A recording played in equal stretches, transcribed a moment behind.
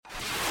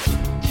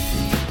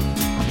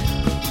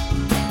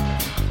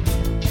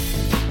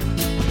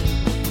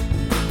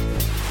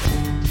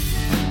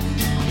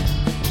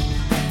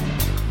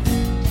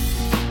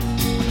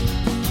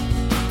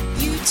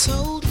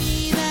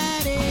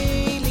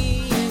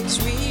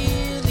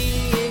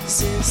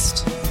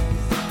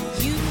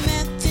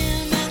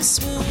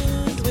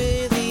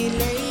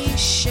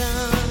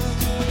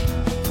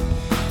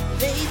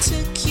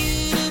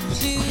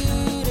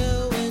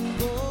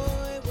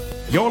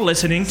You're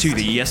listening to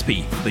the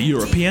ESP, the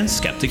European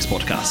Skeptics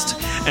Podcast,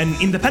 an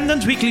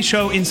independent weekly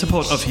show in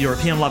support of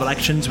European-level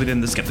actions within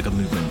the skeptical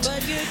movement.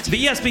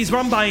 The ESP is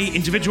run by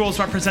individuals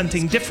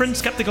representing different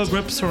skeptical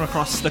groups from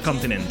across the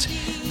continent.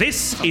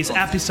 This is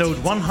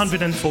episode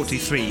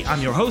 143.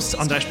 I'm your host,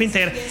 András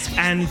Pinter,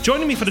 and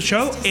joining me for the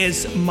show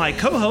is my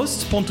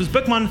co-host, Pontus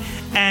Böckman,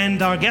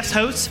 and our guest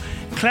hosts,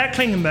 Claire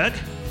Klingenberg,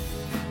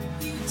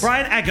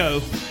 Brian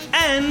Eggo,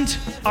 and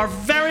our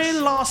very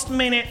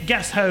last-minute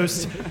guest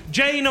host,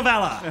 Jay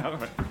Novella.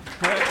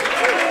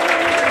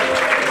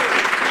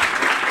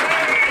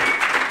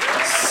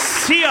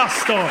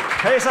 Sziasztok!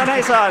 Hejsan,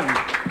 hejsan!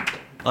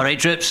 All right,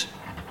 troops.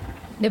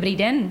 Dobrý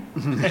den.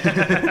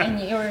 And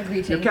your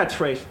greeting. Your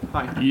catchphrase.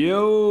 Hi.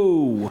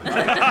 Yo!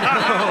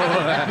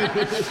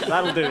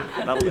 That'll do.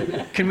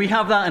 Can we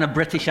have that in a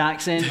British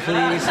accent,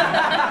 please?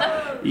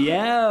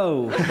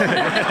 Yo!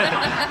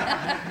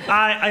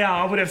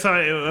 I would have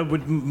thought it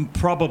would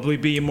probably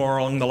be more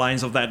along the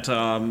lines of that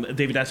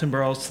David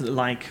Attenborough's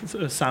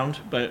sound,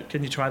 but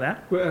can you try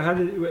that? What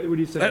do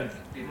you say?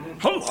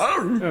 Hello.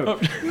 Oh.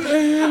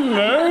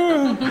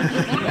 Hello.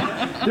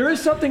 There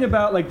is something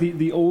about like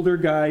the older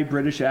guy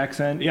British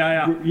accent.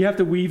 Yeah. You have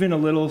to weave in a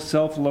little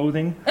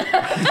self-loathing.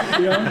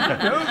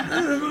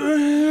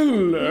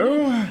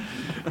 Hello.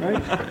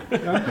 Right?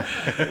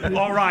 Yeah.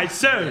 All right,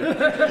 so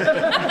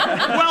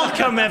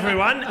welcome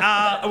everyone.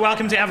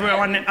 Welcome to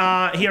everyone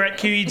here at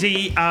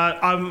QED.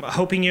 I'm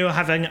hoping you're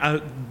having a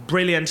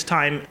brilliant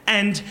time,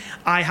 and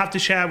I have to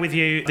share with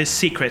you this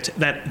secret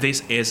that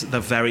this is the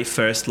very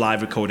first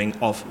live recording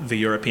of the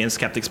European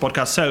Skeptics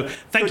Podcast. So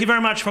thank you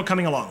very much for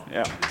coming along.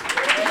 Yeah.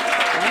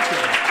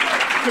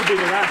 Could be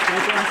the last.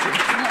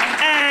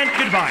 And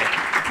goodbye.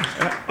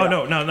 Oh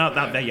no,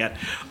 not there yet.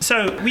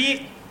 So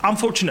we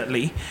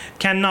unfortunately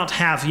cannot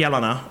have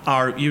Jelena,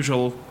 our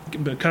usual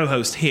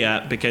co-host,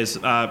 here because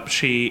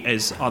she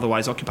is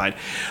otherwise occupied.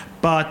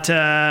 But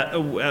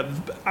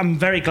I'm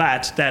very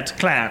glad that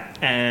Claire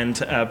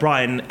and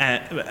Brian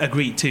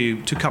agreed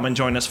to come and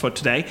join us for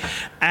today.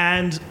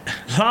 And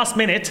last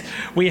minute,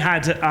 we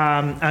had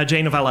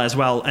Jay Novella as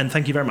well, and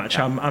thank you very much.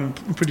 I'm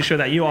pretty sure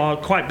that you are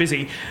quite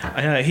busy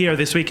here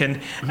this weekend,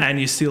 and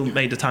you still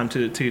made the time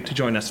to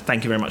join us.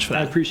 Thank you very much for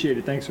that. I appreciate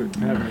it. Thanks for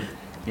having me.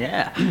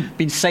 Yeah.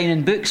 Been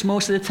signing books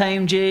most of the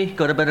time, Jay?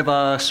 Got a bit of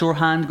a sore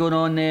hand going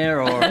on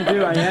there? Or I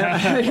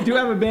do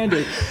have a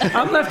Band-Aid.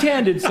 I'm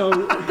left-handed, so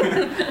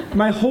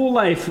my whole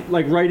life,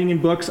 like writing in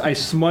books, I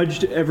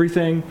smudged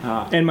everything,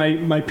 and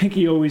my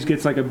pinky always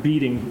gets like a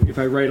beating if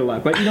I write a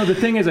lot. But you know, the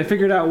thing is, I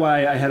figured out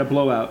why I had a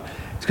blowout.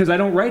 It's because I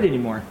don't write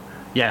anymore.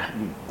 Yeah.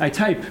 I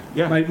type.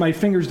 Yeah. My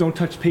fingers don't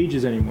touch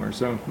pages anymore,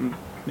 so...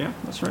 Yeah,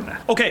 that's right.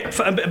 Okay,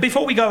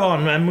 before we go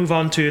on and move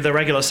on to the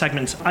regular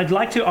segments, I'd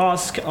like to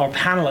ask our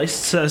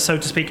panelists, so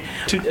to speak,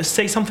 to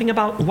say something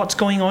about what's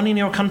going on in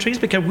your countries,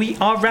 because we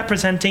are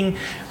representing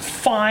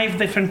 5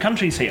 different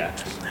countries here,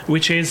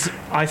 which is,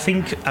 I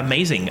think,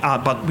 amazing.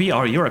 But we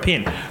are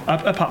European,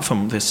 apart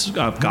from this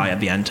guy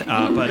at the end.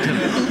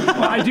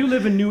 Well, I do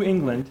live in New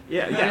England.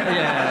 Yeah.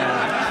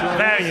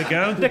 There you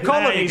go. The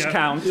colonies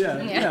count.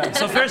 Yeah.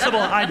 So first of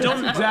all, I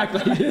don't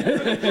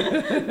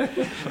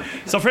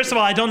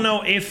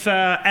know if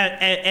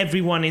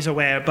everyone is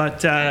aware,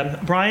 but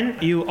Brian,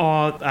 you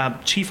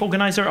are chief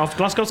organizer of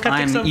Glasgow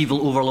Skeptics. I'm the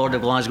evil overlord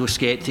of Glasgow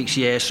Skeptics,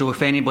 yeah. So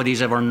if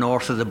anybody's ever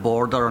north of the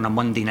border on a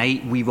Monday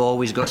night, we've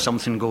always got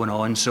something going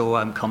on. So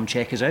come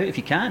check us out if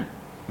you can.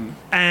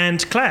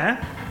 And Claire?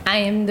 I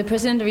am the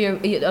president of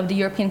the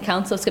European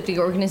Council of Skeptic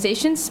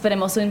Organizations, but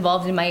I'm also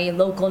involved in my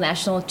local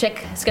national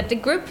Czech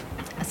skeptic group,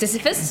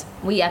 Sisyphus.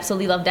 We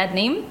absolutely love that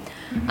name.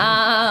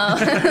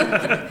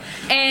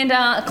 And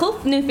a cool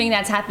new thing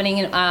that's happening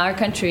in our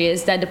country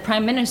is that the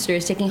Prime Minister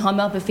is taking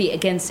homeopathy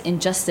against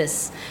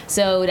injustice.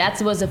 So that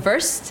was the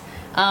first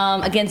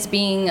against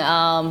being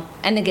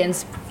and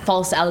against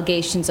false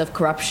allegations of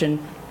corruption.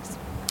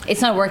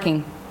 It's not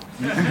working.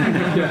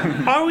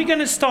 Are we going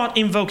to start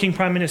invoking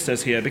prime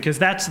ministers here? Because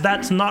that's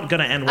not going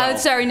to end well. Oh,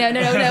 sorry, no.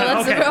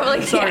 Let's Okay,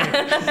 probably, sorry.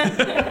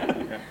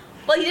 Yeah.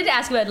 Well, you did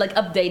ask about like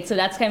updates, so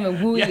that's kind of a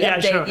wooey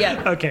update. Sure.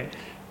 Yeah. Okay.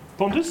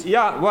 Pontus?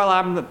 Yeah, well,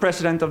 I'm the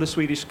president of the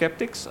Swedish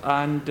Skeptics,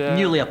 and...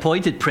 Newly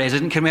appointed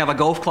president. Can we have a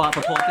golf clap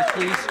for Pontus,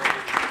 please?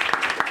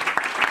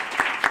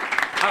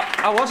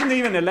 I wasn't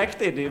even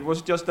elected. It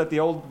was just that the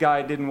old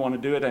guy didn't want to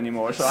do it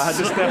anymore, so I had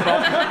to step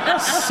up.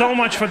 So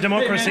much for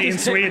democracy in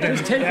Sweden.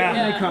 Just take it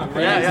when they come.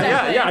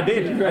 Right? Yeah, I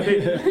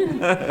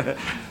did.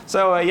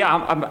 So,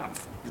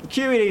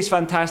 QED is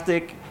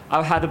fantastic.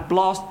 I've had a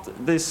blast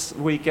this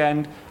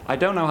weekend. I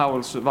don't know how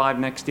we'll survive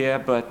next year,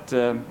 but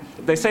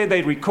they say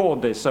they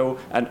record this,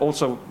 and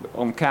also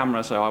on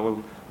camera, so I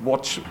will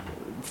watch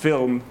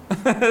film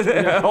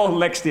all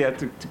next year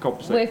to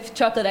compensate. With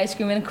chocolate ice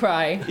cream and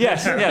cry.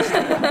 Yes,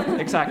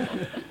 exactly.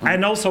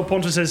 And also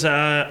Pontus is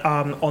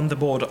on the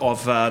board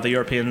of the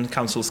European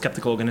Council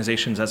Skeptical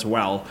Organizations as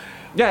well.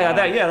 Yeah,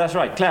 that's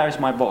right. Claire is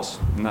my boss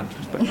in that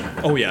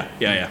respect. Oh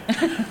yeah.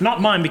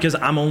 Not mine because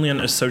I'm only an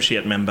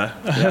associate member.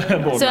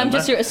 So I'm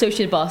just your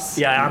associate boss.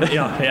 Yeah.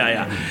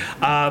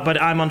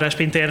 But I'm András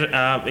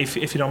Pintér.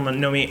 If you don't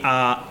know me,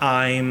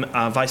 I'm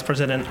vice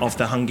president of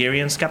the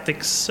Hungarian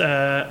Skeptics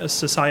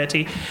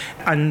Society,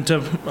 and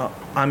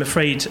I'm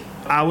afraid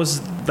I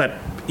was that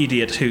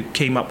idiot who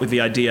came up with the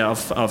idea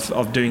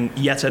of doing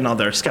yet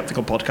another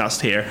skeptical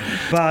podcast here.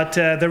 But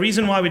the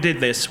reason why we did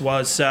this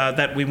was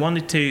that we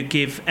wanted to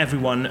give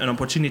everyone an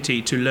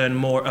opportunity to learn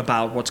more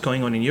about what's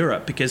going on in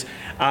Europe, because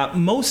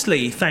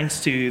mostly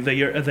thanks to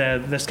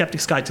the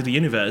Skeptic's Guide to the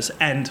Universe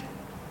and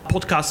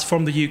podcasts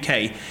from the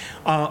UK,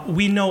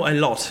 we know a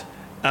lot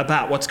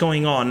about what's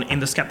going on in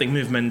the skeptic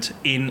movement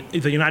in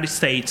the United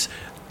States,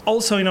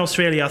 also in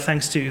Australia,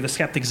 thanks to the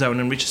Skeptic Zone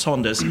and Richard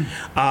Saunders,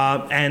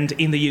 and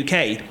in the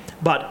UK.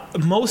 But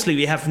mostly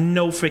we have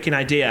no freaking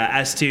idea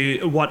as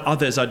to what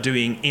others are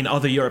doing in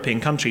other European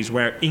countries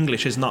where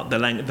English is not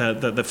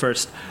the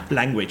first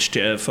language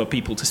for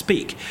people to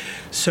speak.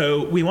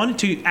 So we wanted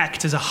to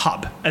act as a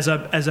hub, as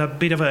a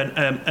bit of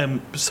a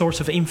source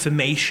of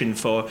information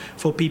for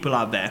people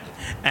out there.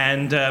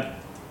 And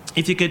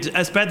if you could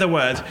spread the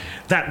word,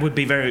 that would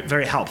be very,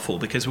 very helpful,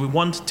 because we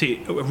want to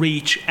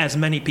reach as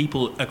many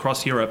people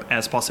across Europe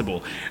as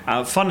possible.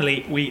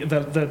 Funnily,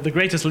 the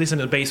greatest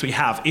listener base we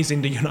have is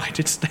in the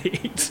United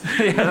States,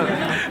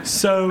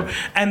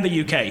 and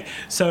the UK.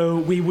 So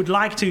we would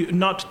like to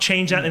not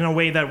change that in a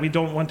way that we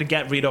don't want to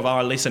get rid of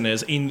our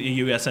listeners in the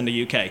US and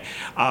the UK,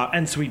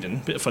 and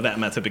Sweden, for that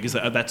matter, because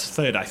that's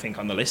third, I think,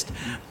 on the list.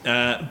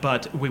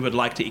 But we would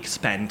like to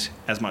expand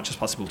as much as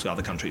possible to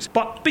other countries.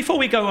 But before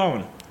we go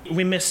on,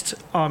 we missed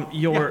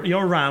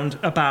your round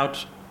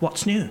about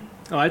what's new.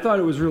 Oh, I thought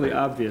it was really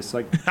obvious.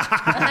 Like,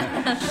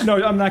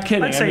 no, I'm not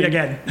kidding. Let's say it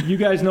again. You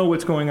guys know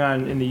what's going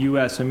on in the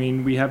U.S. I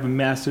mean, we have a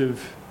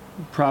massive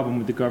problem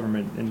with the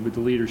government and with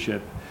the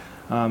leadership.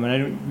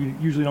 And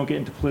we usually don't get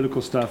into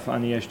political stuff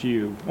on the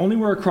SGU. Only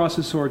where it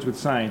crosses swords with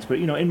science. But,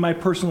 in my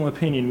personal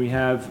opinion, we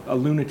have a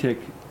lunatic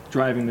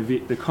driving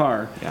the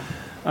car. Yeah.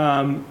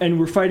 And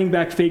we're fighting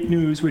back fake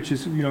news, which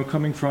is,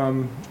 coming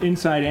from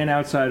inside and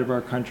outside of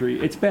our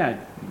country. It's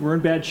bad. We're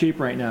in bad shape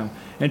right now.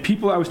 And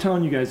I was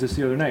telling you guys this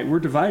the other night, we're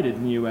divided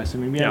in the U.S. I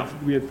mean, we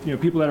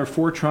have people that are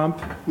for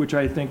Trump, which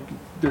I think,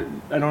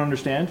 I don't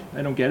understand.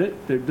 I don't get it.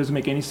 It doesn't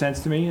make any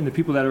sense to me. And the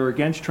people that are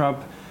against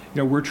Trump,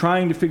 we're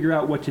trying to figure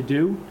out what to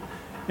do.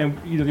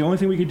 And, the only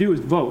thing we can do is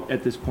vote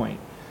at this point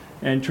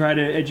and try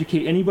to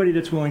educate anybody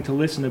that's willing to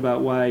listen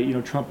about why,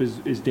 Trump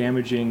is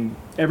damaging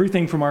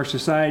everything from our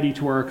society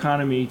to our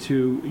economy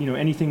to,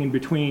 anything in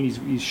between.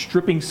 He's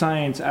stripping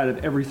science out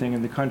of everything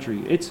in the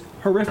country. It's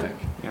horrific.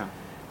 Yeah.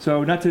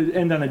 So not to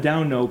end on a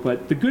down note,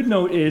 but the good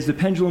note is the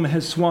pendulum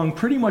has swung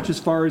pretty much as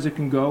far as it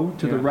can go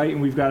to the right,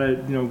 and we've got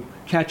to,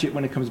 catch it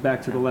when it comes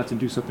back to the left and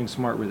do something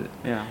smart with it.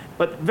 Yeah.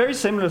 But very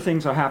similar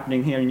things are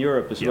happening here in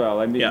Europe as well.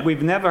 I mean,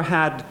 we've never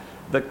had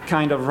the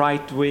kind of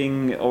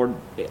right-wing, or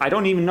I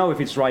don't even know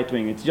if it's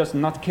right-wing, it's just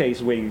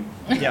nutcase wing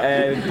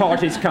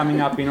parties coming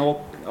up in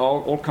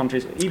all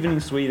countries, even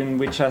in Sweden,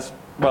 which has,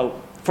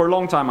 for a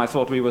long time I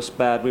thought we were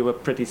spared, we were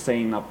pretty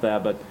sane up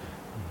there, but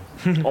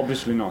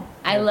obviously not.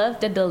 I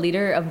love that the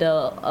leader of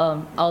the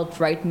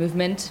alt-right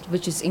movement,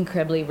 which is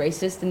incredibly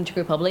racist in the Czech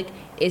Republic,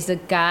 is a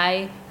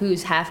guy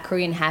who's half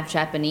Korean, half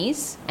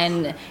Japanese,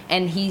 and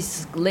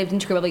he's lived in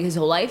Czech Republic his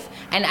whole life.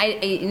 And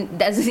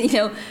that's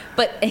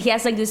but he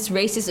has like this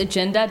racist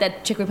agenda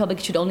that Czech Republic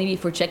should only be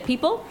for Czech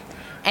people.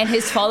 And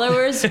his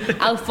followers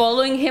are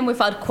following him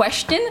without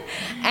question.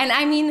 And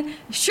I mean,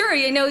 sure,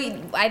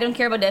 I don't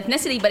care about the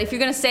ethnicity, but if you're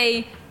gonna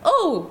say,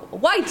 "Oh,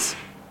 white,"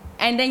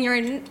 and then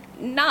you're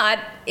not,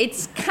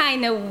 it's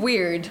kind of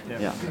weird.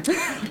 Yeah.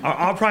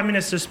 Our Prime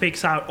Minister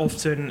speaks out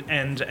often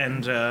and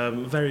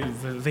very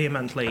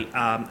vehemently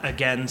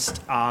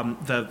against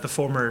the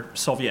former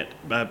Soviet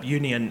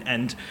Union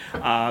and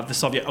the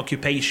Soviet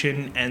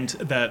occupation and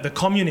the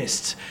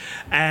communists.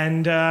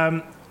 And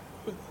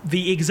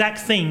the exact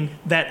thing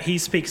that he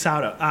speaks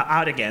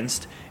out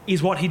against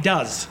is what he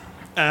does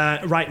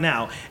right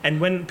now. And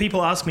when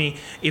people ask me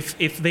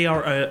if they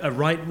are a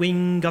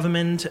right-wing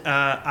government,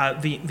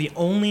 the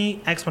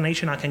only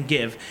explanation I can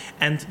give,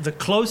 and the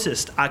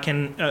closest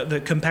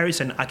the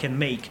comparison I can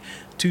make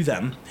to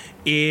them,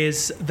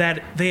 is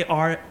that they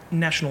are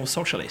National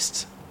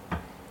Socialists.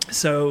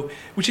 So,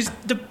 which is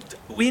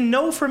we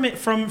know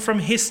from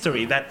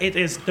history that it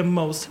is the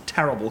most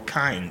terrible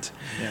kind,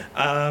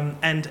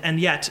 and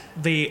yet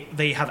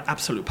they have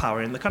absolute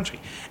power in the country,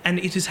 and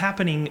it is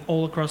happening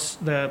all across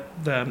the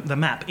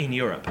map in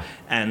Europe,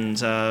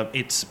 and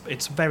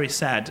it's very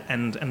sad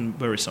and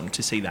worrisome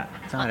to see that.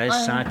 That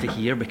is sad to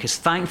hear, because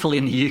thankfully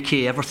in the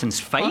UK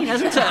everything's fine,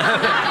 isn't it?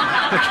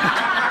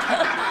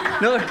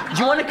 No, do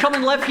you want to come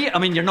and live here? I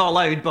mean, you're not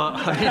allowed, but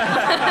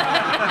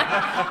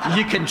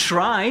you can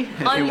try.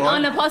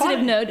 On a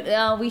positive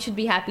note, we should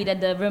be happy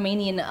that the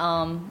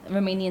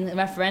Romanian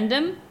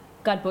referendum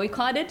got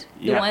boycotted.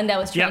 The Yeah. one that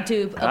was trying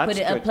to That's put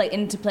it good.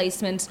 into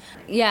placement.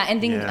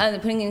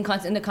 Putting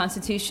in the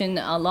Constitution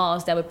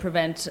laws that would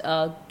prevent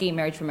gay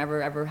marriage from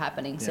ever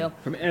happening. So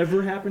From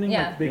ever happening,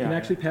 Yeah. like they can Yeah.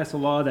 actually pass a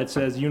law that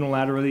says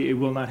unilaterally it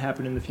will not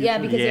happen in the future. yeah,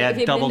 because Yeah, if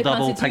you put it in the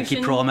double, pinky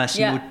Constitution- promise,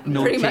 yeah,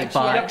 no pretty much,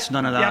 kickbacks,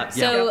 none of that.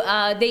 Yeah. Yeah.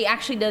 So they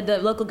actually, the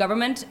local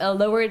government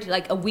lowered,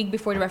 like a week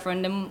before the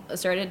referendum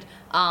started,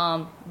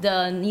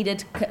 the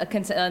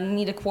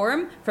needed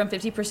quorum from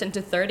 50%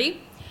 to 30%.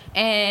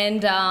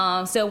 And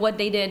so what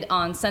they did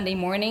on Sunday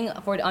morning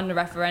on the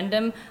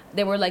referendum,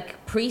 they were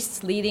like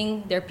priests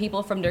leading their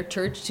people from their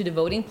church to the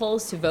voting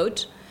polls to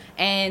vote.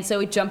 And so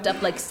it jumped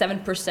up like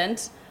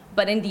 7%.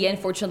 But in the end,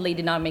 fortunately,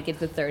 did not make it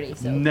to 30.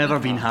 So. Never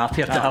been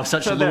happier to have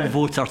such So low the-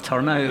 voter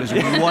turnout. It was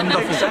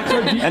wonderful.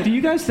 So do you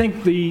guys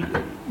think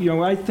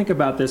I think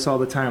about this all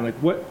the time. Like,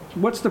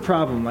 what's the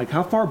problem? Like,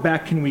 how far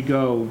back can we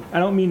go? I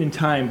don't mean in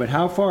time, but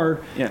how far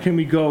Yeah. can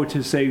we go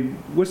to say,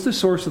 what's the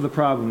source of the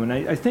problem? And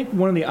I think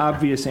one of the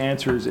obvious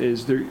answers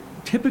is there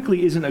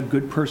typically isn't a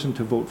good person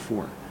to vote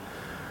for.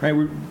 Right?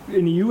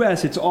 In the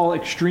U.S., it's all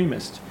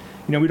extremist.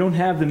 We don't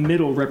have the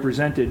middle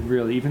represented,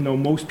 really, even though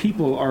most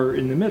people are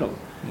in the middle.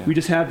 Yeah. We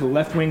just have the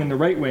left wing and the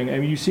right wing. I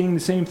mean, you seeing the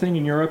same thing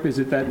in Europe? Is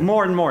it that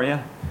More and more,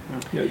 yeah.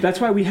 that's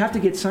why we have to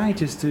get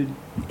scientists to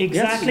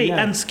Exactly, Yes,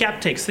 yeah. and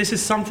skeptics. This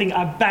is something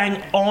I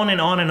bang on and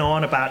on and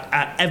on about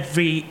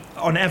every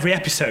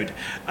episode.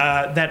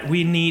 That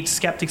we need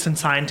skeptics and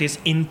scientists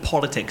in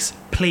politics.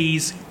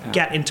 Please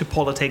get into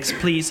politics.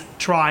 Please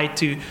try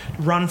to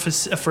run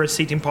for a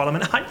seat in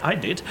parliament. I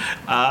did.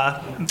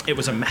 It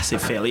was a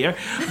massive failure,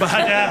 but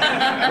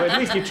Well, at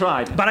least you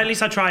tried. but at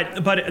least I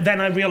tried. But then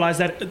I realized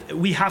that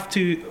we have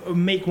to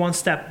make one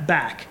step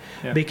back.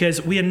 Yeah.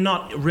 Because we are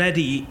not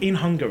ready in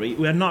Hungary.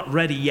 We are not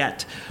ready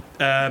yet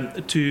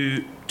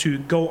to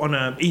go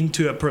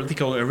into a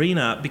political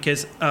arena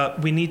because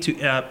we need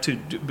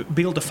to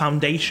build the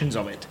foundations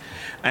of it,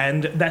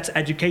 and that's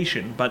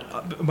education. But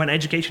when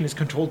education is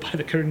controlled by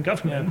the current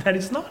government, that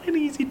is not an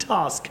easy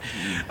task,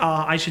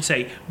 I should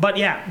say. But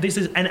yeah, this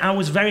is, and I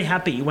was very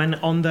happy when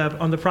on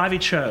the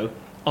private show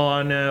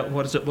on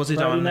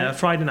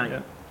Friday night.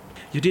 Yeah.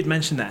 You did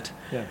mention that.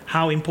 Yeah.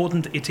 How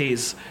important it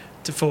is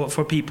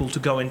for people to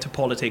go into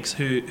politics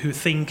who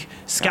think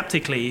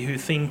skeptically,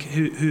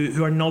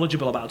 who are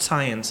knowledgeable about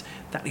science.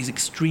 That is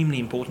extremely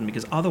important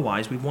because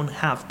otherwise we won't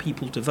have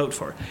people to vote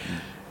for.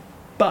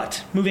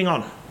 But moving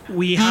on,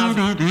 we have.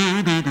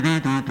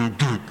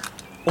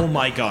 Oh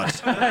my God!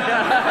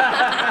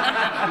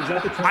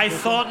 I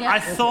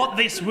thought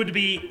this would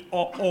be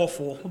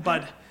awful,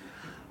 but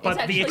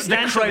the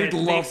extent The of it, crowd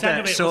loved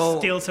of it, it so was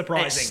still it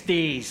surprising.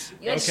 stays.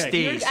 Yeah, It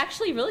stays. You're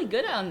actually really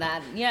good on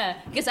that. Yeah,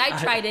 because I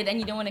tried it and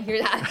you don't want to hear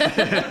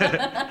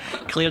that.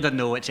 Claire didn't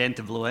know which end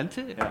to blow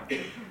into.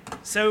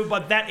 So,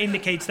 but that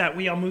indicates that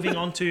we are moving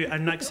on to our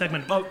next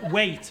segment. But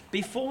wait,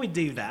 before we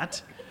do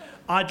that,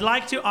 I'd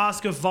like to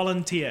ask a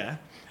volunteer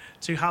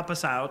to help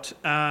us out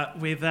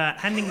with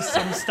handing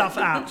some stuff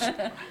out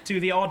to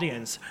the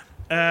audience.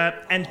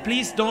 And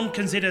please don't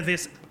consider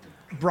this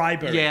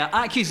bribery. Yeah,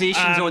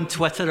 accusations on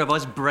Twitter of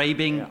us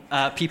bribing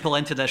people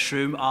into this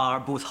room are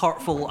both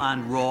hurtful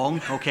and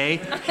wrong, okay?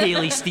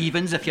 Hayley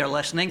Stevens, if you're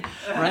listening,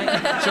 right?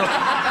 So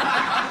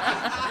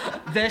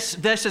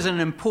this is an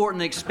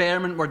important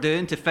experiment we're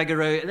doing to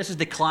figure out, this is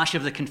the clash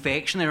of the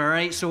confectioner, all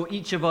right? So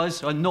each of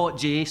us, not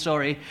Jay,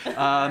 sorry,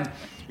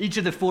 each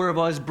of the four of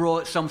us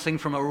brought something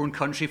from our own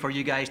country for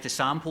you guys to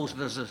sample. So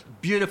there's this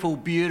beautiful,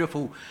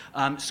 beautiful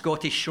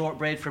Scottish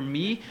shortbread from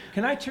me.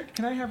 Can I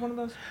have one of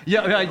those?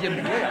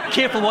 Yeah,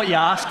 careful what you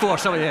ask for.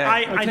 So, yeah.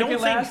 I don't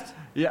think. Last?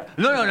 Yeah.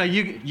 No.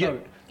 You. Oh.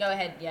 Go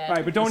ahead. Yeah. All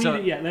right, but don't So-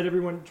 eat it yet. Let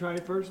everyone try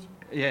it first.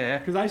 Yeah.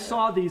 Because I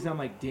saw these, and I'm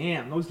like,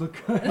 damn, those look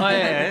good. Oh,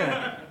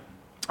 yeah.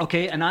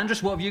 Okay, and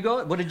Andres, what have you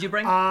got? What did you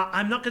bring?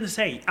 I'm not going to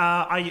say.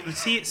 I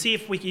see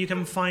if you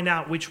can find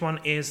out which one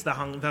is the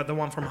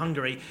one from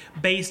Hungary,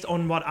 based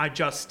on what I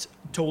just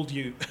told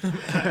you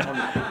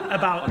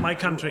about my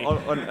country.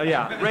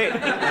 Yeah, great.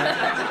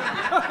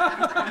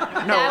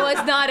 That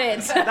was not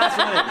it. That's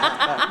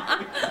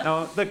not it.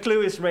 No, the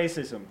clue is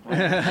racism.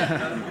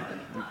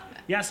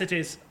 Yes, it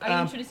is. Are you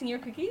introducing your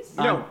cookies?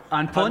 No.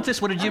 And Pontus,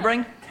 what did you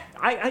bring?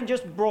 I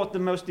just brought the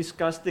most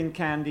disgusting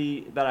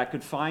candy that I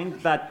could find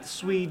that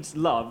Swedes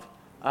love.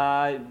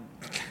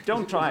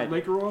 Don't try it.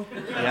 Laker roll?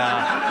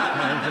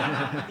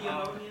 Yeah.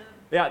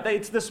 Yeah,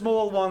 it's the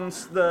small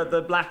ones,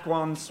 the black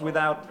ones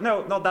without.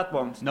 No, not that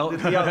one. No.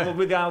 The other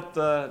without.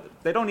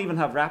 They don't even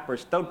have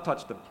wrappers. Don't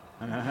touch them.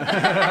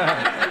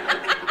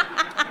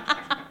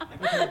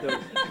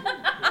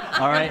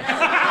 All right.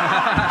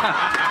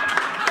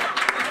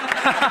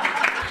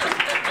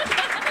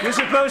 You're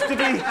supposed to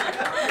be.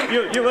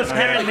 You was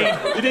apparently.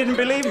 You didn't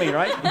believe me,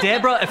 right?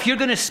 Deborah, if you're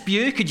going to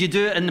spew, could you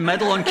do it in the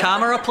middle on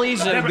camera,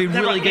 please? It would be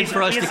Deborah, really good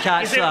for us to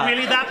catch is it that.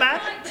 really that bad?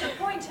 I'd like to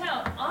point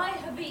out, I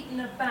have eaten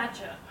a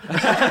badger.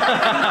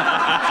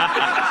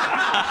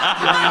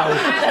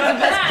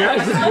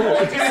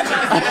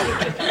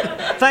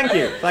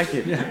 Thank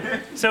you.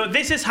 So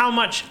this is how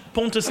much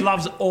Pontus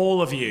loves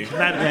all of you.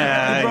 That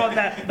he brought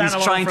that He's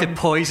along trying from,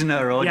 to poison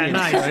our audience.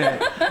 Yeah,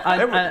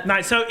 nice.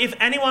 Nice. So if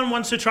anyone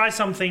wants to try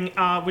something,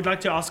 we'd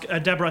like to ask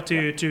Deborah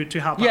to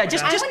help Yeah, out.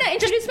 just- I want to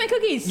introduce my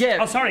cookies. Yeah.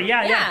 Oh, sorry.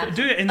 Yeah. Yeah.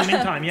 Do it in the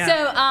meantime. Yeah. So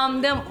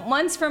the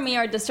ones for me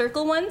are the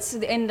circle ones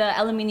in the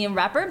aluminium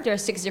wrapper. There are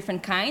 6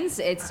 different kinds.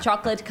 It's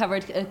chocolate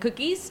covered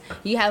cookies.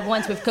 You have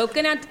ones with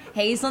coconut,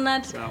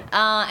 hazelnut,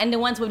 and the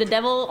ones with the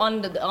devil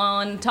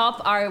on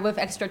top are with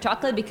extra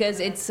chocolate because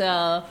it's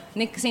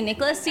St.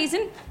 Nicholas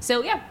season.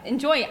 So yeah,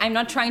 enjoy. I'm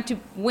not trying to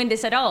win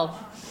this at all.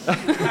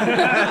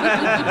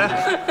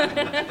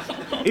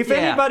 If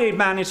anybody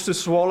managed to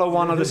swallow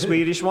one of the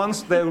Swedish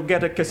ones, they'll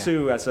get a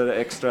kazoo as an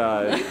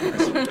extra.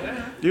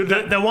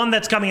 The one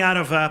that's coming out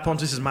of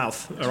Pontus's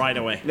mouth right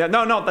away. Yeah,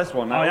 no, not this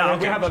one. Oh, yeah,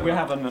 we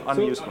have an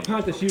unused one.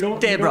 Pontus, you don't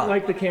Deborah,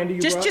 like the candy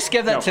you brought? just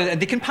give that to.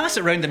 They can pass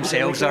it around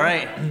themselves, all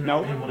right?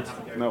 No.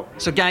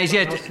 So guys,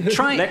 yeah,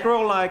 try.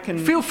 Neckerol, I can.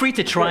 Feel free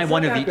to try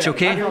one of each,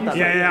 okay?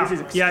 Yeah. This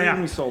is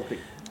extremely salty.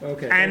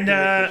 Okay. And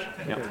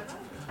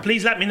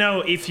please let me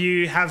know if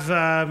you have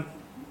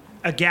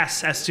a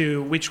guess as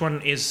to which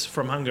one is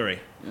from Hungary.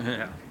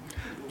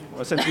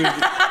 Well, since we,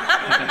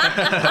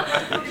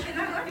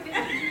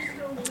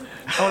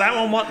 Oh, that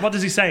one. What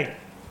does he say?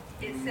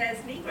 It says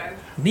Negro.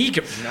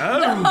 Negro.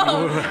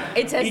 No.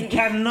 It says He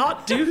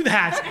cannot do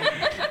that.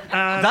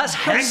 That's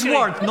his actually-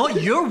 word,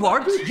 not your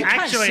word. You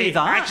can't say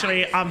that.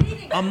 Actually,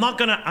 I'm not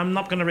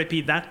gonna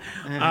repeat that.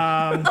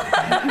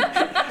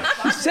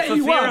 Set For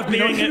you fear up. of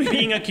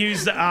being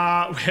accused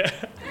of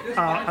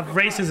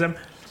racism.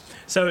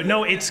 So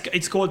no, it's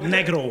called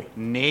negro.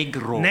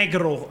 Negro.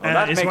 Negro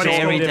that is makes what it's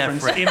very called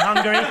different. in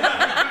Hungary,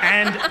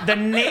 and the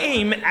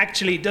name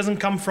actually doesn't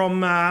come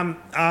from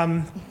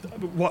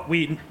what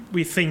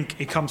we think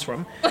it comes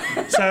from.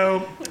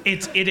 So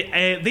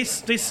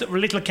this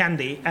little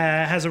candy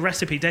has a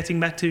recipe dating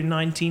back to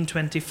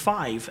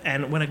 1925,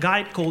 and when a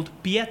guy called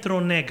Pietro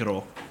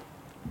Negro.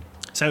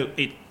 So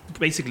it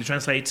basically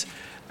translates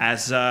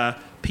as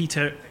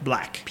Peter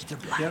Black. Peter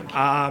Black.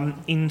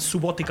 In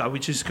Subotica,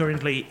 which is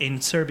currently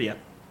in Serbia,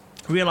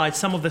 realized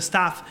some of the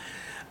stuff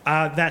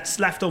that's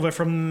left over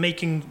from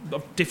making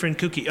different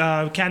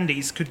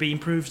candies could be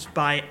improved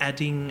by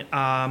adding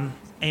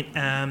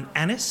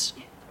anise.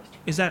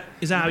 Is that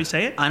how you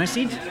say it?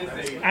 Aniseed?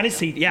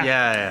 Aniseed, yeah.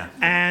 Yeah.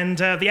 And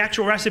the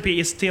actual recipe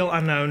is still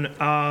unknown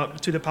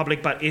to the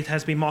public, but it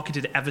has been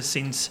marketed ever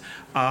since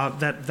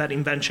that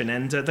invention.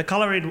 And the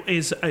color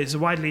is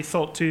widely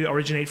thought to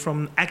originate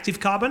from active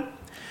carbon.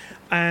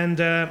 And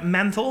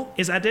menthol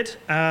is added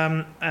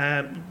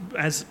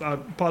as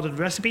part of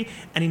the recipe.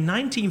 And in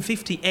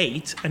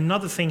 1958,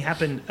 another thing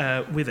happened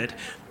with it,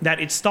 that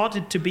it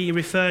started to be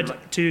referred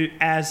to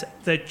as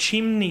the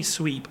chimney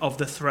sweep of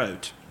the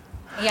throat.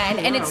 yeah,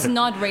 and it's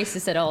not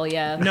racist at all.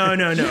 Yeah. No.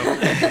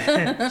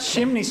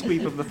 Chimney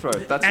sweep of the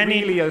throat. That's And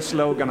really a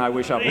slogan I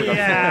wish I would have.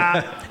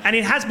 Yeah, and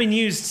it has been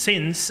used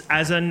since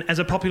as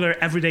a popular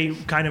everyday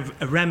kind of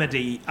a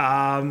remedy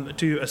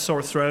to a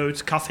sore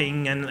throat,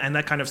 coughing, and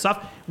that kind of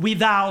stuff,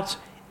 without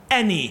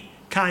any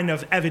kind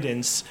of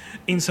evidence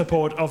in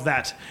support of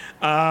that.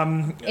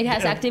 It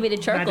has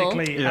activated charcoal.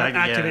 Medically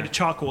activated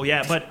charcoal,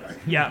 yeah, but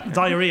yeah,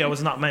 diarrhea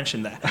was not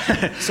mentioned there.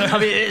 So I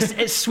mean,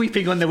 it's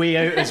sweeping on the way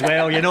out as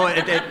well. You know,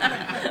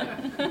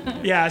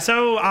 Yeah,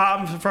 so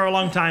for a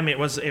long time it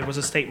was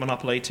a state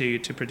monopoly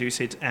to produce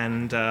it,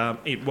 and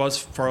it was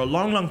for a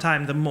long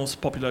time the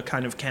most popular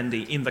kind of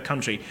candy in the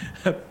country,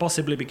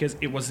 possibly because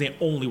it was the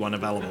only one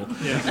available.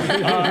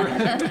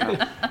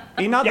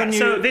 In other news,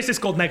 So this is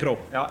called negro.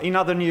 in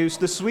other news,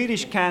 the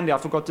Swedish candy, I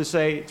forgot to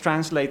say,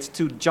 translates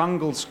to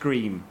jungle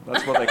scream.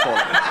 That's what they call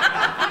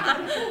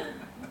it.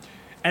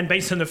 And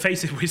based on the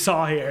faces we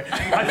saw here,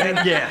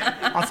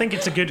 I think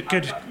it's a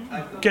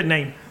good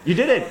name. You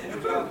did it.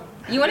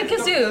 You want a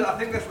kazoo?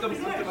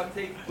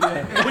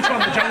 Which one,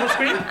 the jungle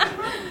scream?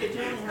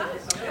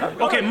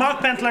 Okay, Mark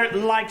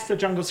Pentler likes the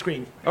jungle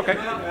scream. Okay. Okay,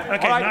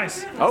 All right.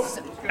 nice. Oh,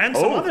 And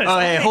some others.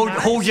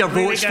 hold your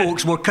Really votes, good.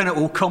 folks. We'll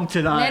come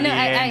to that. No, at the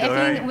end, I all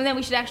think right? that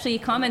we should actually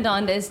comment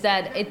on is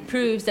that it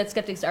proves that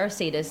skeptics are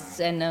sadists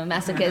and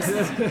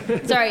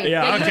masochists. Sorry,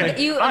 Yeah,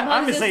 okay. you I'm a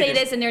oppose the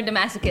sadist. sadists and they're the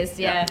masochists.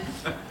 Yeah.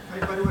 Hey,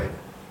 by the way,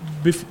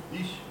 Bef-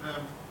 these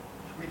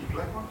Swedish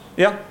black ones,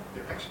 yeah.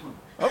 they're excellent.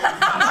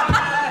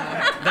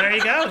 There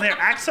you go. They're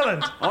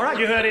excellent. All right.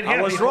 You heard it here.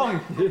 I was people.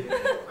 wrong.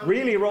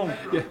 Really wrong.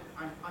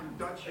 I'm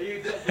Dutch.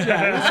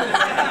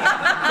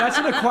 That's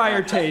an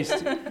acquired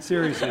taste.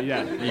 Seriously,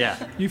 yeah. Yeah.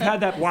 You've had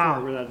that before,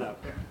 Wow. without doubt.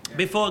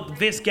 Before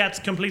this gets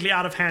completely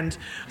out of hand,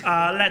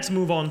 let's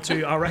move on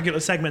to our regular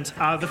segments.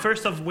 The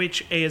first of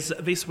which is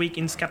This Week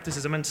in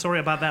Skepticism. And sorry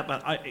about that,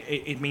 but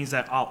it means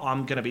that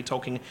I'm going to be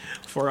talking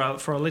for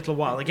a little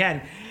while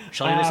again.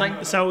 Shall I do this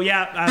thing? So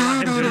yeah,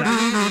 I can do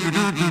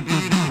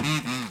that.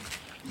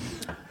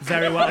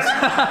 Very well.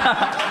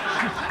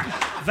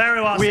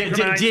 Very well.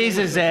 synchronized. Jay's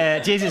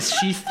is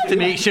sheathed to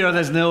make sure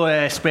there's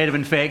no spread of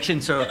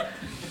infection. So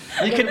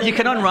you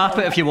can unwrap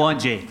it if you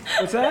want, Jay.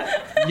 What's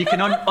that? You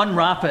can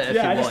unwrap it if you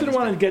Yeah, want. I just didn't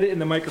want to get it in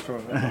the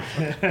microphone.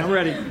 I'm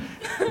ready.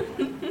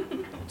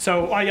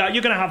 So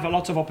you're going to have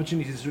lots of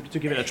opportunities to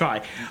give it a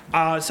try.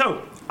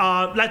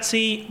 Let's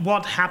see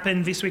what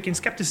happened this week in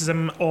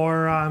skepticism,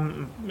 or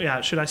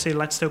should I say,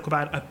 let's talk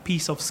about a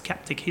piece of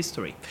skeptic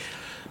history.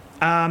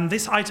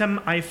 This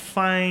item I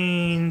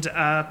find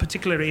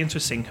particularly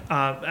interesting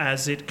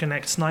as it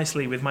connects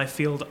nicely with my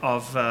field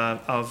of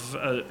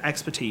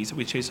expertise,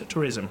 which is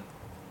tourism.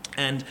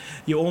 And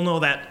you all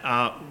know that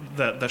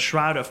the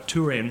Shroud of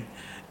Turin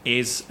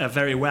is a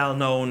very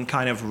well-known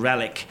kind of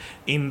relic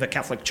in the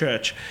Catholic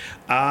Church.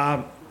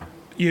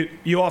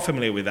 You are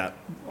familiar with that,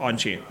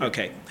 aren't you?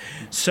 Okay.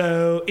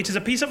 So it is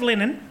a piece of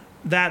linen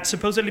that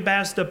supposedly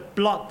bears the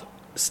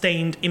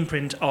blood-stained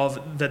imprint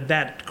of the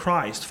dead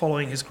Christ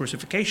following his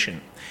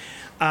crucifixion.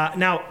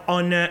 Now,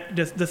 on the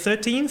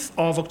 13th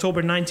of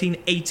October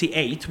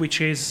 1988,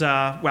 which is,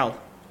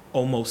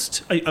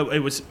 almost,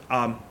 it was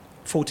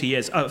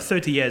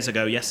 30 years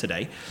ago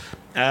yesterday,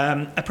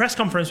 a press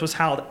conference was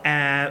held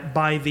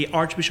by the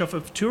Archbishop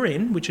of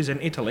Turin, which is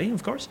in Italy,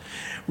 of course,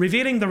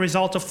 revealing the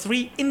result of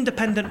 3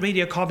 independent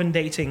radiocarbon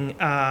dating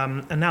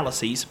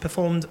analyses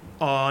performed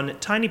on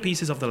tiny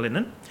pieces of the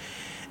linen,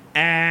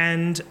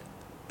 and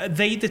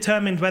they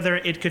determined whether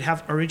it could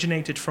have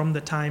originated from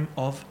the time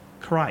of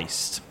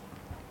Christ.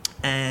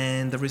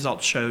 And the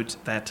results showed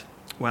that,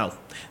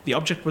 the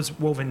object was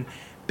woven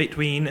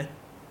between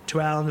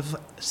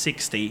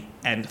 1260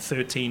 and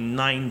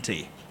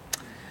 1390.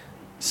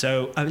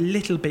 So a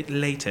little bit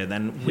later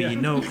than we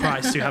know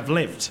Christ to have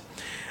lived.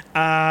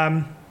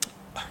 So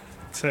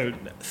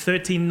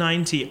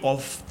 1390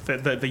 of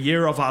the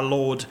year of our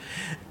Lord.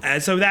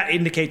 So that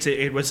indicates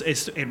it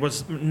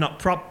was not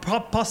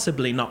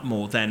possibly not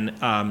more than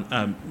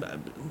a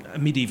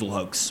medieval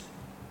hoax.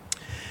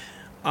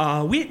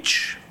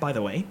 Which, by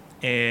the way,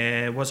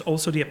 was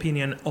also the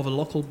opinion of a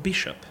local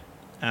bishop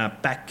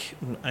back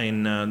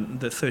in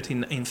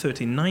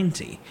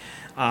 1390.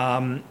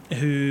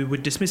 Who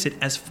would dismiss it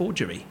as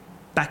forgery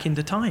back in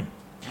the time.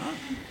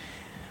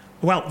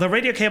 Well, the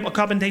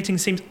radiocarbon dating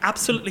seems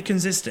absolutely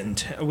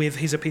consistent with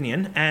his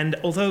opinion, and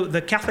although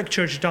the Catholic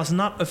Church does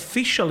not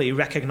officially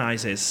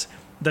recognize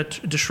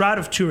the Shroud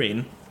of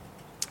Turin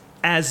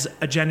as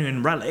a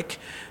genuine relic,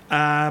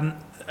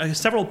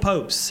 several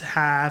popes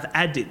have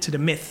added to the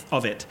myth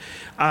of it.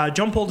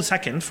 John Paul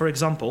II, for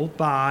example,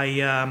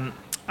 by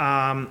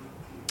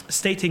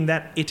stating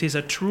that it is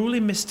a truly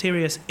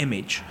mysterious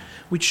image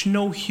which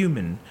no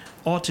human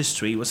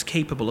artistry was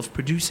capable of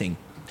producing.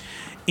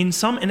 In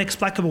some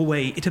inexplicable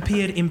way, it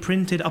appeared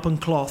imprinted upon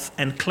cloth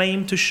and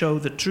claimed to show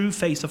the true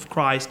face of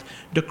Christ,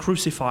 the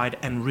crucified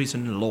and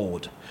risen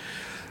Lord.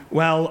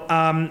 Well,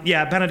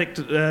 Benedict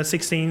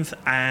XVI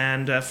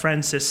and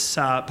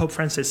Pope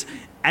Francis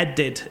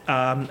added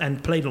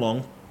and played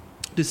along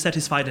to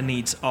satisfy the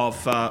needs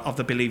of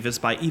the believers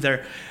by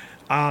either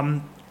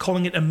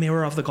calling it a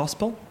mirror of the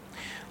gospel,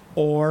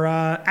 or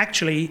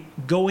actually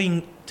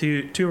going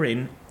to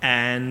Turin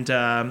and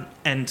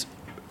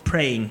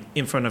praying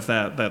in front of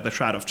the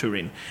Shroud of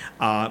Turin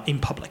in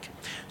public.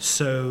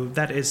 So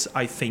that is,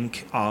 I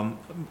think,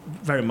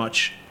 very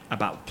much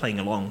about playing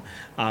along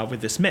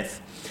with this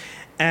myth.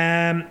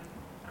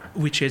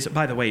 Which is,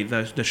 by the way,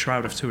 the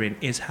Shroud of Turin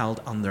is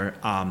held under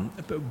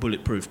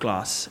bulletproof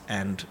glass,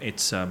 and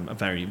it's a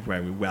very,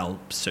 very well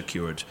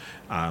secured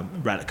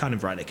kind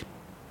of relic.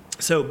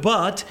 So,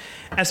 but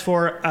as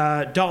for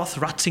Darth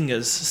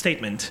Ratzinger's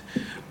statement,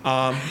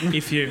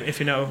 if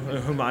you know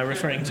whom I'm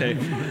referring to,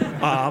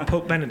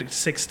 Pope Benedict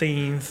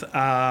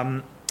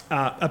XVI,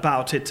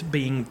 about it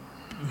being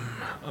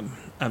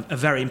a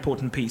very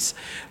important piece,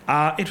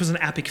 it was an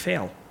epic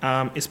fail,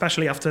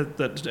 especially after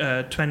the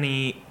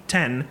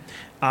 2010,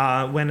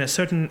 when a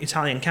certain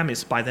Italian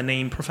chemist by the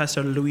name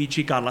Professor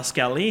Luigi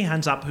Garlaschelli,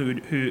 hands up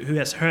who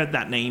has heard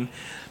that name.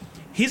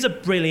 He's a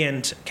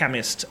brilliant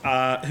chemist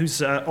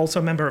who's also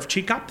a member of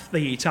CICAP,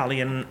 the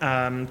Italian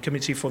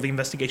Committee for the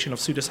Investigation of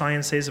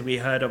Pseudosciences. We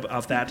heard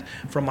of that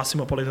from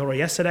Massimo Polidoro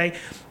yesterday,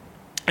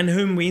 and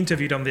whom we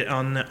interviewed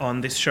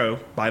on this show,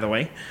 by the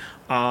way.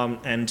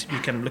 And you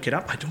can look it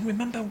up. I don't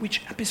remember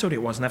which episode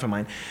it was, never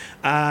mind.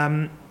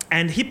 And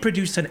he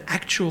produced an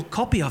actual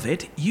copy of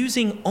it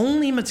using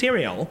only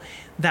material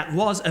that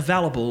was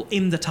available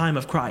in the time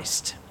of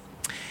Christ.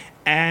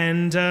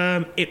 And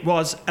it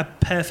was a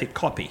perfect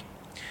copy.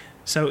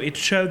 So it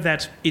showed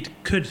that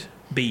it could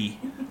be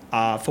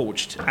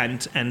forged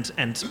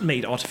and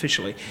made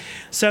artificially.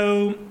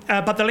 So,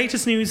 but the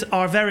latest news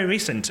are very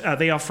recent.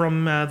 They are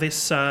from this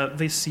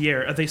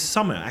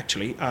summer,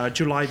 actually,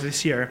 July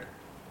this year.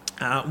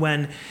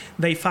 When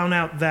they found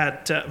out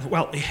that,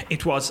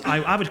 it was,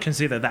 I would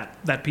consider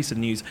that piece of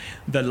news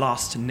the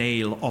last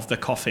nail of the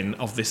coffin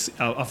of this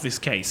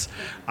case.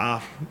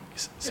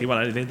 See what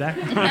I did there?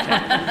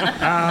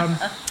 Okay.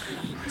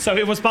 So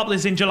it was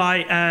published in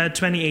July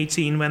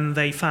 2018 when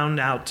they found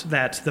out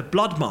that the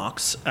blood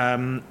marks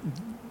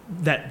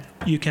that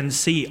you can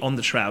see on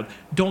the shroud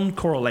don't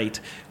correlate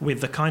with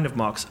the kind of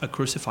marks a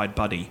crucified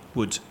body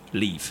would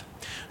leave.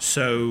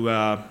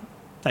 So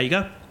there you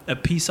go. A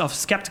piece of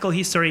skeptical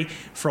history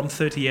from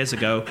 30 years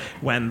ago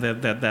when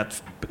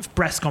that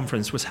press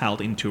conference was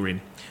held in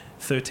Turin.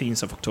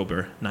 13th of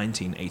October,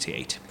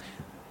 1988.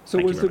 So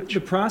Thank was you the, very much.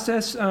 the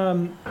process?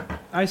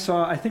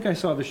 I think I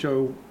saw the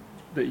show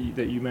that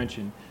you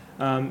mentioned.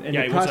 And Yeah,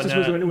 the it was process on,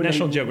 was when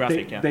National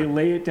Geographic, they, yeah. they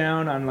lay it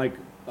down on like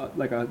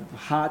a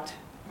hot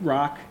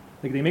rock.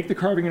 Like they make the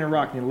carving in a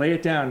rock and they lay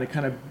it down and it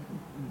kind of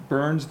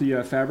burns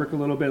the fabric a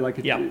little bit. Like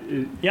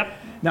Yep.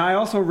 Now I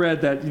also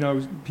read that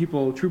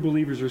true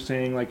believers are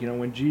saying like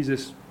when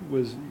Jesus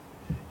was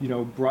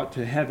brought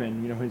to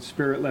heaven, his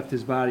spirit left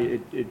his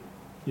body, it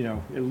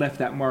left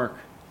that mark.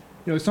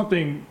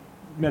 Something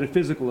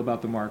metaphysical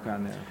about the mark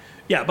on there.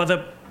 Yeah,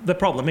 but the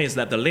problem is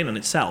that the linen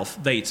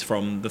itself dates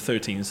from the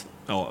 13th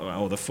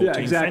or the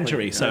 14th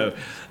century, so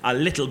a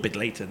little bit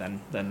later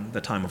than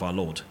the time of our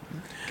Lord.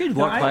 Good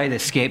work by the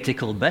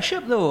skeptical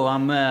bishop, though.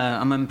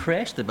 I'm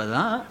impressed by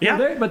that. Yeah,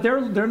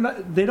 they're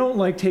not. They don't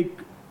like take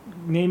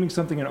naming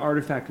something an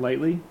artifact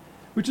lightly,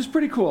 which is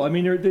pretty cool. I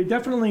mean, they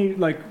definitely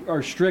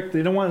are strict.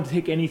 They don't want to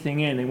take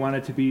anything in. They want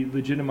it to be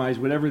legitimized,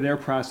 whatever their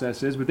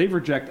process is. But they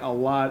reject a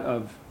lot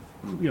of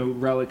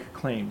relic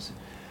claims.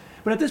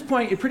 But at this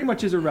point, it pretty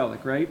much is a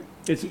relic, right?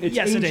 It's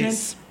yes, ancient. it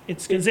is.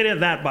 It's considered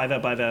that by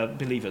the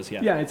believers.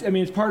 Yeah. Yeah,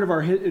 it's part of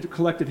our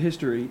collective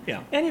history.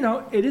 Yeah. And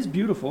it is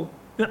beautiful.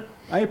 Yeah.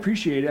 I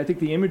appreciate it. I think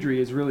the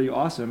imagery is really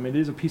awesome. It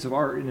is a piece of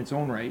art in its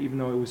own right, even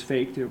though it was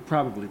faked. It was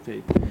probably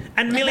faked.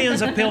 And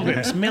millions of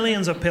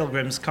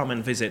pilgrims come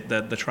and visit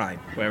the shrine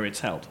where it's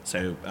held.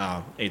 So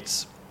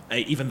it's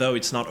even though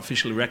it's not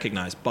officially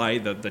recognized by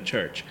the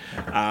church,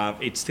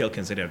 it's still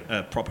considered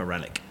a proper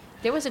relic.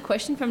 There was a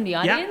question from the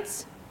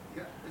audience.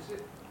 Yeah, is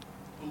it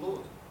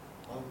blood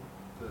on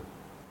the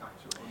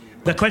actual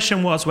The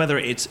question was whether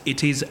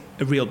it is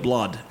real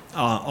blood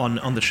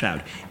on the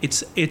shroud.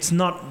 It's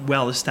not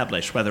well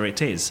established whether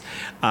it is,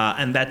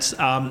 and that's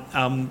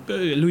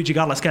Luigi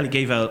Garlaskelli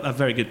gave a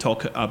very good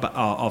talk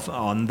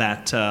on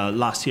that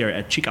last year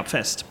at Chick Up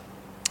Fest,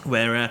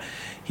 where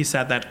he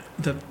said that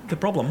the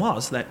problem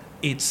was that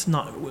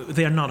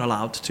they are not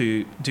allowed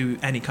to do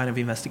any kind of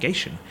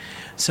investigation,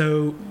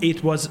 so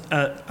it was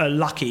a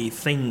lucky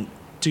thing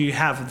to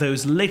have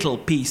those little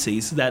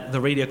pieces that the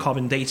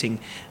radiocarbon dating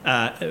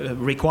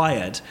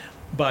required,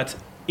 but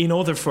in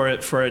order for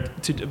it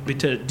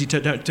to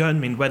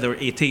determine whether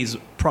it is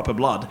proper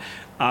blood,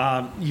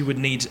 you would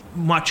need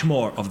much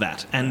more of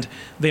that, and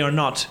they are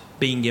not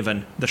being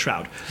given the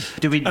shroud.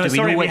 Do we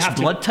know which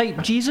blood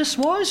type Jesus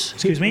was?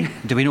 Excuse me?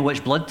 Do we know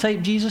which blood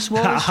type Jesus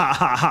was?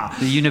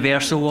 The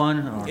universal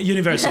one? Or?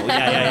 Universal,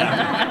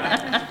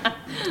 yeah.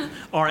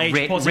 Or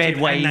H positive red,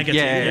 white, and negative.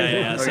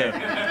 yeah. So,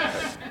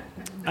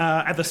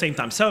 at the same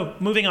time. So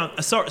moving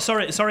on. Sorry.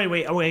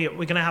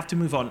 We're gonna have to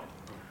move on.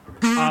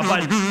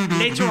 But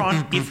later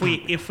on,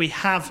 if we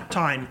have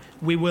time,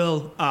 we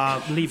will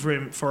leave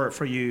room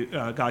for you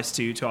guys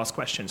to ask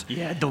questions.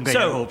 Yeah, don't get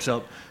your hopes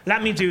up.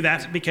 Let me do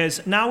that,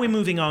 because now we're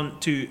moving on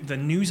to the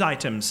news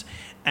items,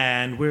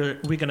 and we're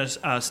gonna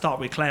start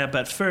with Claire.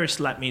 But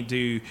first, let me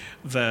do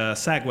the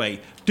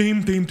segue.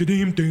 Doom doom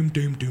doom doom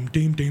doom doom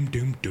doom doom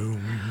doom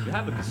doom. You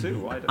have a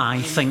kazoo, I don't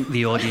I think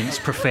the audience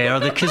prefer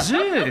the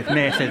kazoo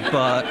method,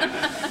 but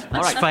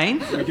that's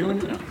fine.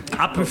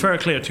 I prefer a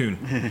clear tune.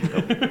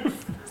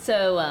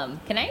 So,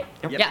 can I?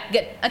 Yep. Yeah,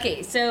 good.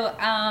 Okay, so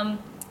I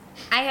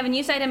have a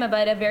news item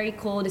about a very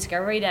cool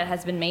discovery that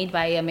has been made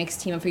by a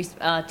mixed team of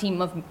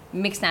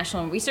mixed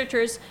national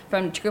researchers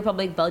from Czech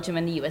Republic, Belgium,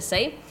 and the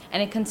USA,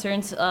 and it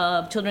concerns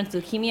children's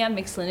leukemia,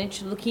 mixed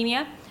lineage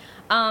leukemia.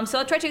 So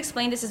I'll try to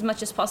explain this as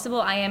much as possible.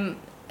 I am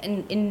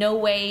in no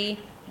way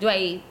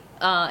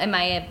am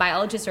I a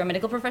biologist or a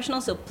medical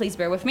professional, so please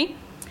bear with me.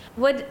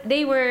 What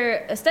they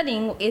were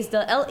studying is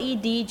the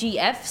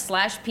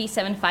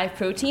LEDGF/P75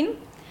 protein.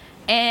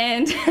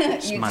 And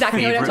you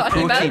exactly know what I'm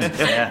talking about.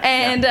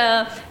 And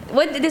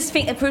what this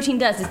protein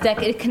does is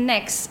that it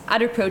connects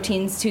other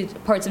proteins to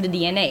parts of the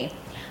DNA.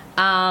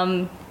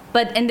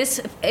 But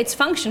its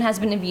function has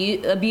been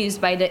abused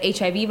by the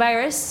HIV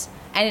virus,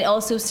 and it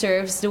also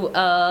serves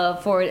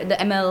for the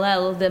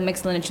MLL, the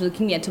mixed lineage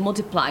leukemia, to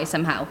multiply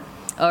somehow,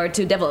 or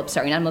to develop.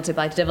 Sorry, not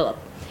multiply, to develop.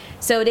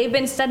 So they've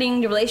been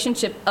studying the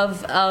relationship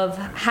of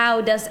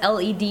how does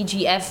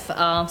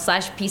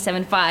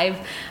LEDGF/P75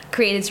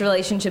 create its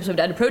relationships with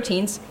other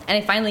proteins,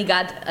 and they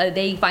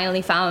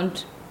finally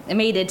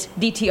made it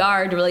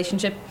DTR, the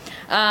relationship,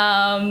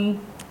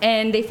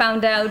 and they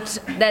found out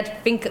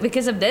that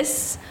because of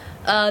this,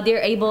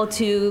 they're able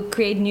to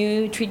create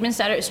new treatment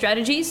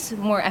strategies,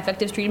 more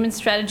effective treatment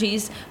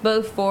strategies,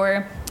 both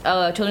for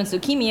children's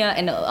leukemia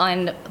and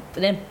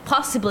then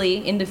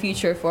possibly in the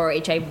future for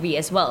HIV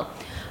as well.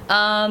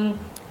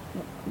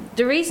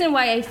 The reason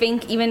why I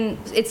think even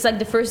it's like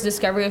the first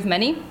discovery of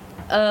many,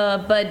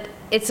 but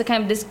it's a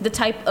kind of the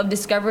type of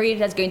discovery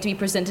that's going to be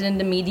presented in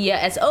the media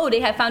as, oh, they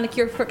have found a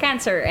cure for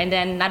cancer, and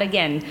then not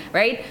again,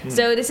 right?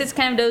 So this is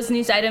kind of those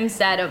news items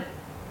that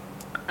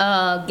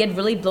get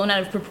really blown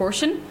out of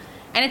proportion,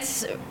 and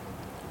it's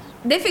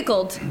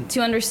difficult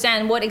to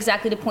understand what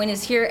exactly the point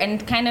is here,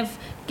 and kind of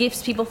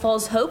gives people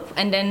false hope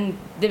and then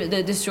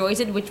destroys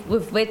it,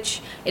 with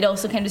which it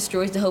also kind of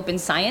destroys the hope in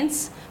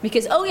science.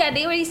 Because, oh yeah,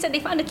 they already said they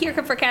found a cure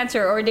for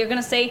cancer, or they're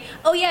going to say,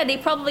 oh yeah, they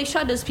probably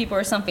shot those people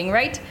or something,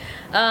 right?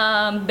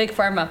 Big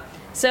Pharma.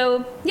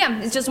 So yeah,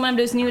 it's just one of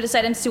those news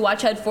items to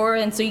watch out for,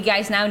 and so you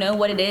guys now know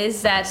what it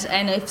is.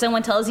 And if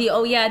someone tells you,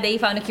 oh yeah, they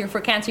found a cure for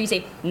cancer, you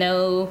say,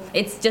 no,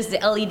 it's just the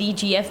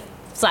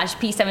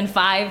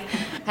LEDGF/P75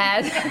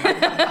 has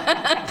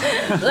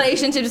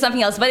relationship to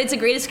something else. But it's a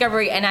great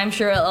discovery, and I'm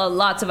sure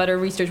lots of other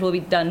research will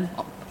be done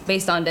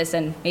based on this,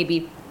 and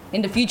maybe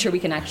in the future we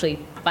can actually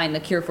find a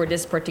cure for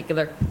this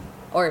particular,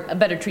 or a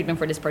better treatment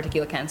for this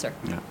particular cancer.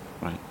 Yeah,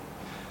 right.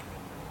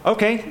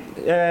 Okay,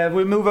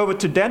 we move over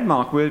to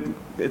Denmark with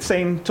the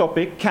same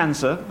topic,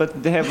 cancer, but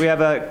we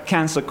have a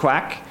cancer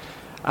quack.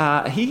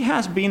 He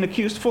has been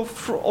accused of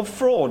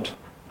fraud.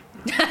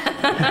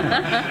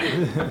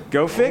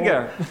 Go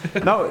figure.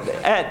 No,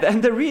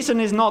 and the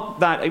reason is not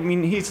that. I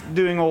mean, he's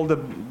doing all the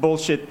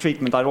bullshit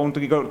treatment. I don't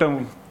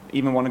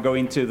even want to go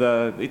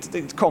into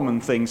it's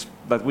common things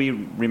that we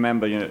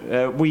remember,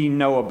 we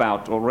know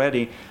about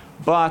already.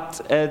 But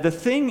the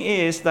thing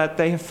is that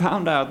they have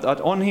found out that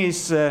on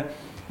his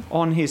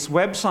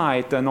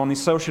website and on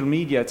his social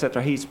media,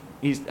 etc., he's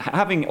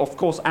having, of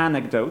course,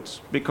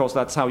 anecdotes, because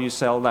that's how you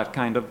sell that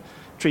kind of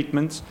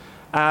treatments.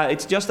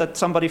 It's just that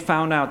somebody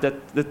found out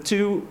that the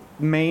two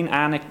main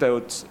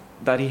anecdotes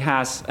that he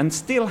has, and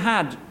still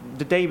had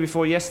the day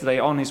before yesterday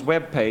on his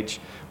webpage,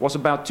 was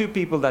about two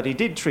people that he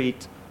did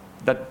treat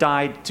that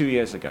died 2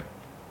 years ago.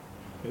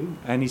 Ooh.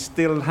 And he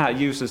still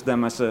uses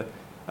them as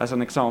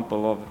an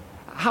example of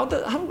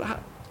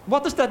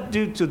what does that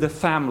do to the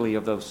family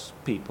of those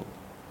people?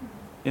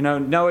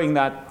 Knowing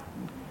that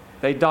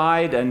they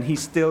died and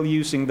he's still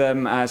using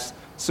them as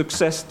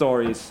success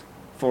stories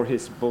for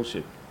his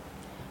bullshit.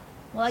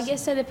 Well, I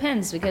guess that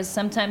depends, because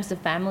sometimes the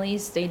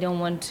families, they don't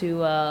want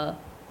to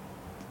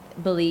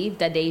believe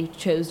that they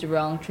chose the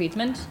wrong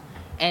treatment,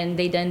 and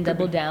they then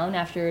double down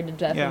after the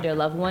death of their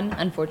loved one.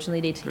 Unfortunately,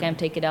 they kind of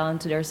take it out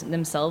onto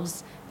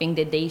themselves, think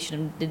that they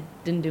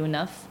didn't do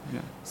enough.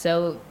 Yeah.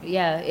 So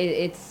yeah,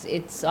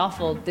 it's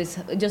awful. This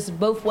just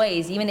both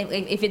ways. Even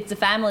if it's the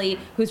family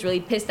who's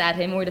really pissed at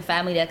him, or the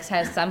family that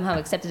has somehow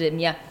accepted him,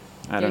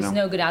 there's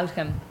no good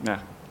outcome.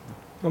 Yeah.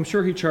 I'm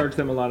sure he charged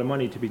them a lot of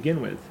money to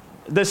begin with.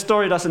 The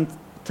story doesn't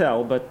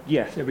tell, but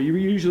yes. Yeah, but you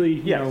usually,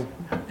 you know...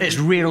 It's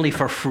rarely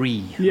for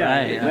free. Yeah.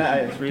 Right?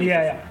 It's really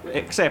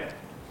except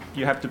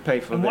you have to pay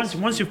for this.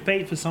 Once you've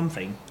paid for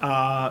something,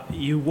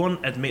 you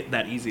won't admit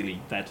that easily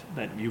that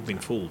you've been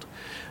fooled.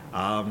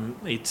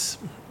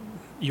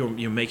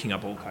 You're making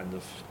up all kinds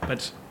of...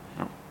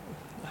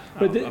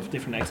 of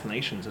different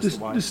explanations as to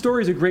why. The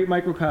story is a great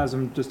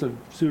microcosm just of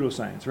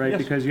pseudoscience, right? Yes.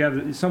 Because you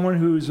have someone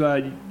who's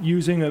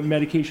using a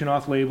medication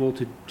off-label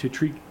to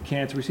treat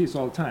cancer. We see this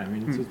all the time. I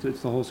mean,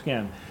 it's the whole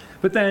scam.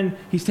 But then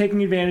he's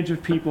taking advantage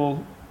of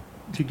people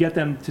to get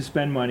them to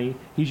spend money.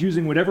 He's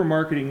using whatever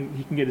marketing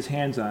he can get his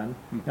hands on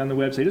the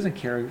website. He doesn't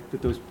care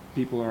that those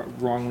people are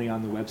wrongly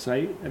on the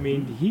website. I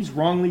mean, he's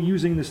wrongly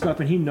using the stuff,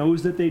 and he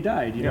knows that they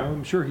died. You know,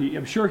 I'm sure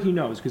he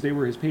knows, because they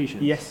were his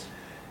patients. Yes.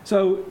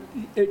 So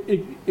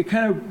it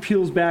kind of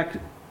peels back,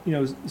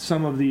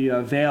 some of the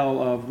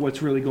veil of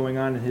what's really going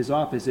on in his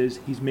office. Is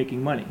he's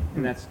making money,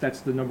 and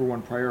that's the number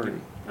one priority.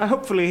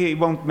 Hopefully he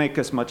won't make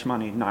as much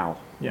money now,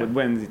 but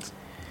when it's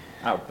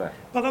out there.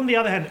 But on the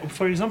other hand,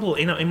 for example,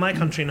 in my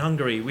country, in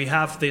Hungary, we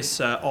have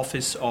this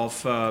office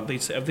of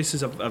this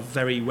is a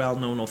very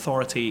well-known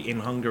authority in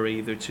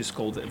Hungary, which is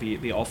called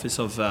the Office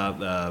of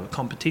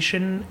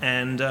Competition,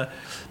 and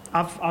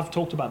I've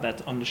talked about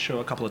that on the show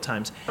a couple of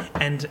times.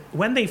 And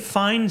when they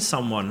find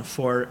someone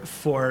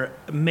for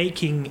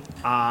making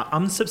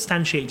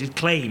unsubstantiated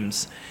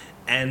claims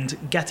and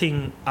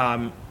getting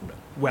a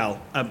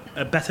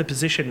better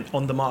position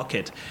on the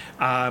market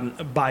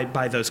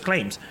by those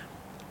claims,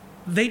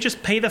 they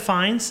just pay the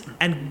fines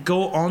and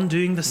go on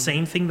doing the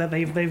same thing that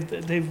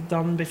they've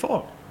done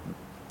before,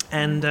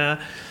 and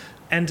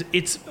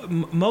it's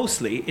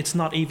mostly it's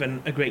not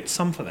even a great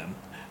sum for them,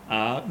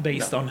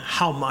 based on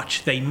how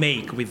much they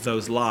make with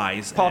those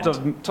lies. Part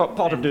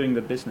of doing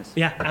the business.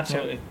 Yeah,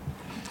 absolutely.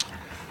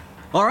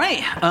 All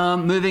right,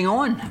 moving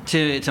on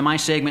to my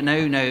segment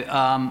now.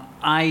 Now,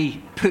 I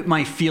put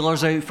my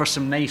feelers out for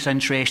some nice,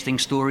 interesting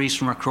stories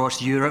from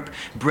across Europe.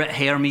 Britt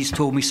Hermes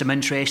told me some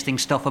interesting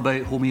stuff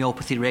about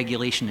homeopathy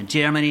regulation in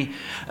Germany.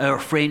 Our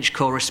French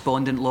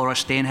correspondent, Laura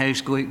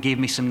Stenhouse, gave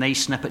me some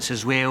nice snippets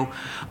as well.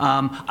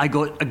 I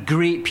got a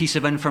great piece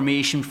of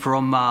information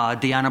from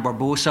Diana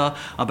Barbosa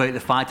about the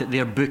fact that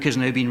their book has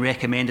now been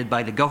recommended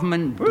by the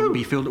government. Woo. Don't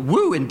be fooled.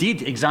 Woo,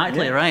 indeed,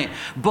 exactly, right.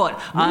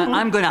 But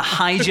I'm going to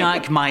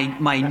hijack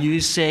my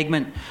news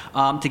segment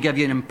to give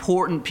you an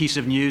important piece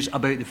of news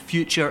about the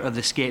future of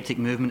the skeptic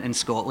movement in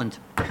Scotland.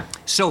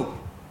 So,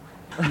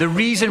 the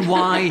reason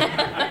why...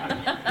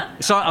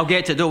 Sorry, I'll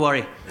get to it, don't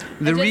worry.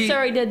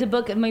 The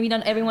book, maybe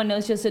not everyone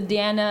knows, just that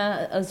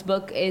Diana's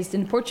book is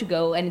in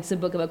Portugal, and it's a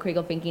book about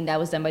critical thinking that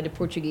was done by the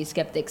Portuguese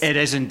skeptics. It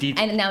is indeed.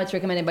 And now it's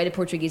recommended by the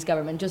Portuguese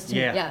government, just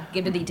to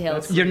give the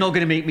details. You're not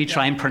going to make me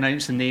try and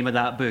pronounce the name of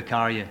that book,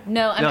 are you?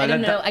 No, I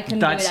don't know. I couldn't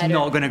do it either. That's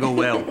not going to go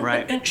well,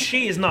 right?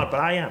 She is not, but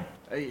I am.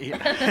 All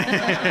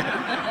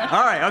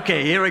right,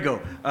 okay, here we go.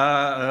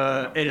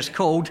 It is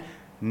called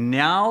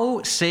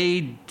Now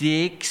Se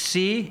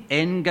Dixi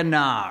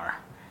Enganar.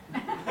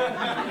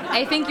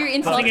 I think you're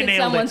insulting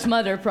someone's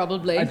mother,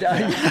 probably. Don't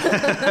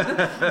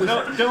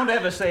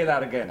ever say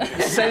that again.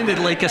 It sounded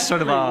like a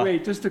sort of a...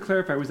 Wait, just to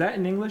clarify, was that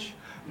in English?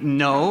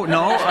 No.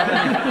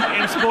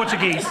 It's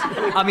Portuguese.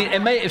 I mean,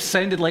 it might have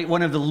sounded like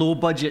one of the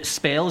low-budget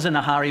spells in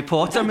a Harry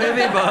Potter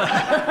movie, but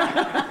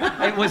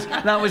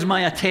that was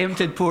my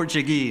attempted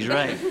Portuguese,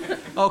 right?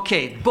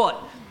 Okay,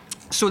 but...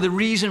 So the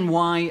reason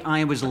why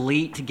I was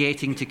late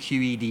getting to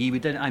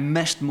QED, I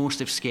missed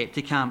most of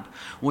Skeptic Camp,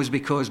 was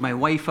because my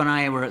wife and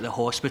I were at the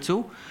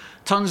hospital.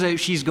 Turns out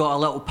she's got a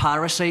little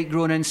parasite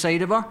growing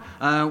inside of her,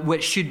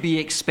 which should be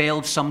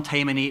expelled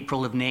sometime in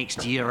April of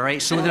next year, all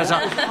right? So there's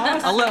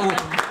a little...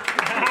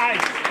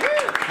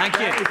 Thank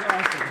you.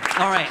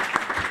 All right.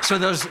 So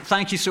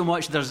thank you so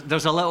much.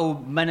 There's a little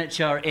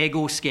miniature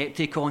Eggo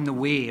skeptic on the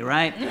way,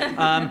 right?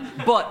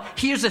 But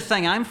here's the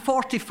thing. I'm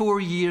 44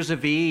 years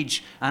of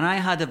age, and I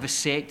had a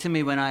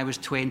vasectomy when I was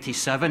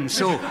 27.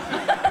 So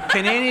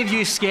can any of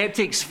you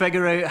skeptics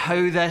figure out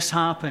how this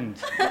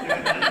happened?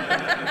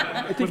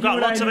 We've got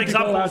lots of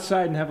examples. Go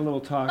outside and have a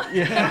little talk.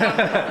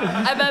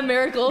 About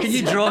miracles. Can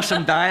you draw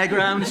some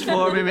diagrams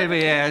for me,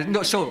 maybe?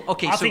 No. So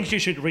okay. I think you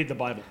should read the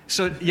Bible.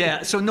 So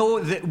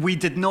no, we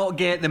did not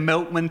get the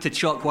milkman to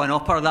chuck one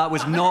up her. That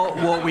was not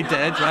what we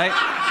did, right?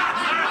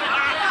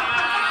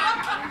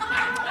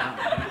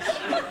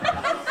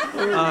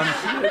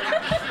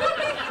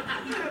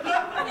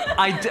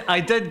 I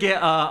did get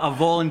a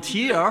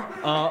volunteer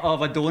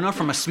of a donor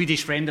from a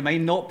Swedish friend of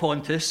mine, not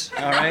Pontus.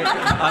 All right,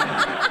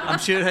 I'm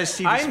sure his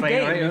seed is fine.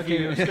 Right? Okay.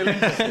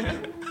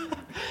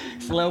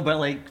 It's a little bit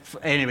like,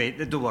 anyway.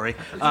 Don't worry.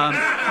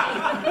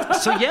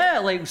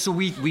 So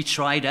we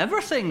tried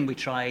everything. We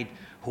tried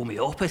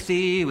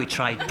homeopathy, we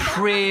tried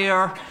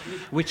prayer,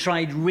 we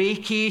tried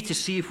Reiki to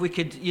see if we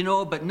could,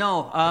 but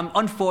no.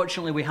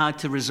 Unfortunately, we had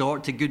to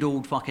resort to good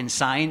old fucking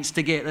science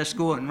to get this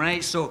going,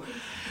 right? So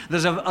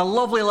there's a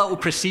lovely little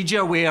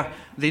procedure where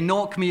they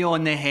knock me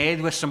on the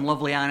head with some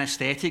lovely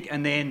anaesthetic,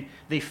 and then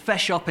they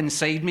fish up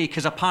inside me,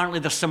 because apparently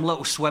there's some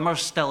little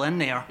swimmers still in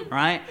there,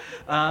 right?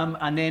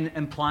 And then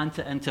implant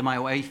it into my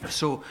wife.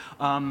 So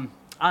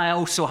I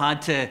also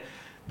had to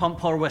pump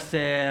her with...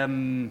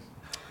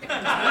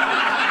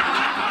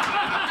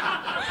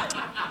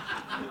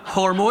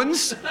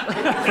 hormones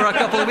for a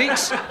couple of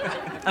weeks,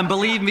 and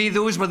believe me,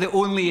 those were the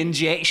only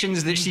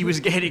injections that she was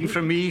getting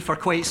from me for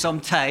quite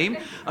some time.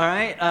 All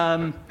right,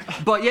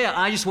 but yeah,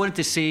 I just wanted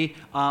to say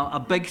a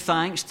big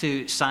thanks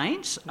to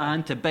science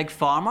and to Big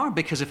Pharma,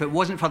 because if it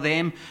wasn't for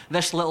them,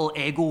 this little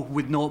Eggo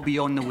would not be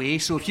on the way.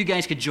 So if you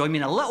guys could join me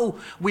in a little,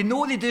 we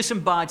know they do some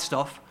bad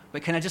stuff,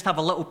 but can I just have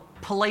a little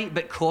polite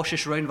but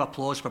cautious round of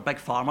applause for Big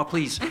Pharma,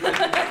 please?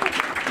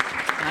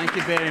 Thank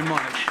you very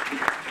much.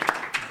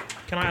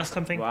 Can I ask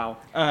something? Wow.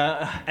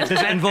 Does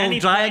it involve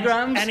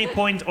diagrams? Any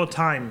point or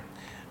time,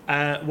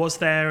 was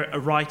there a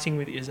writing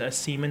with a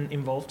semen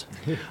involved?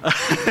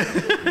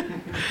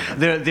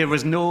 There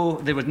was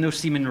no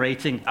semen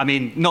writing. I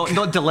mean,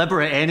 not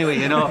deliberate anyway.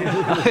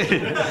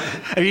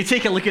 If you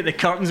take a look at the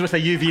curtains with a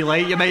UV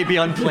light, you might be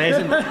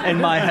unpleasant in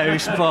my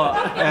house.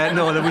 But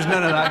no, there was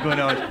none of that going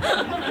on.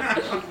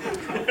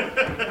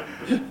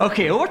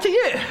 Okay, over to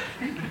you.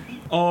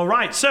 All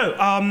right. So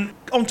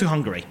on to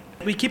Hungary.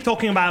 We keep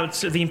talking about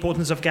the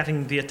importance of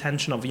getting the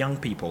attention of young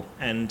people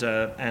and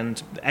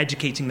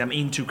educating them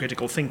into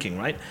critical thinking,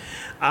 right?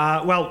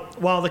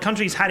 While the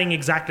country is heading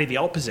exactly the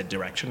opposite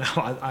direction,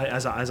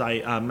 as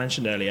I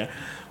mentioned earlier,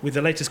 with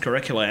the latest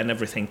curricula and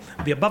everything,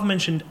 the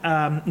above-mentioned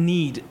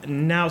need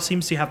now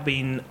seems to have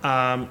been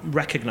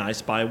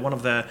recognized by one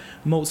of the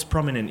most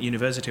prominent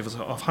universities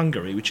of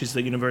Hungary, which is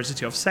the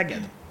University of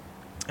Szeged.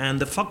 And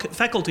the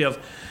faculty of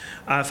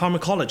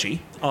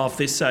pharmacology of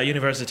this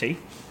university,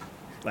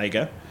 there you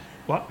go.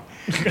 What?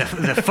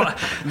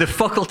 The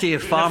faculty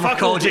of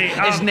pharmacology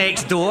is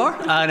next door,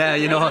 and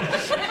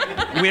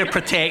wear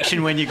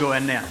protection when you go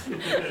in there.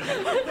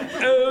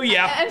 Oh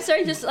yeah. I'm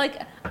sorry, just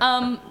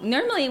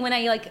normally when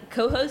I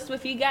co-host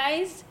with you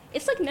guys,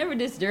 it's never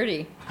this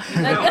dirty.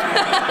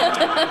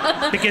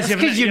 Because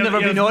you've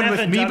never been on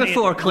with me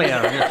before,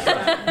 Claire.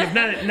 You've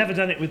never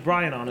done it with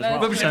Brian on as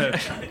well. So.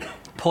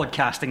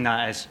 Podcasting,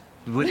 that is.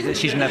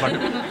 She's never.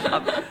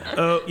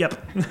 Yep,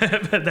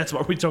 that's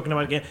what we're talking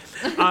about again.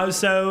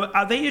 So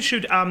they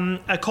issued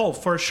a call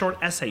for short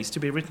essays to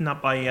be written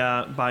up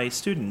by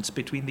students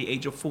between the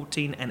age of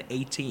 14 and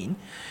 18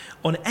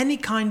 on any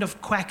kind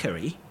of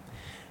quackery,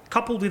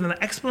 coupled with an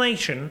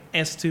explanation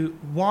as to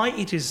why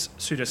it is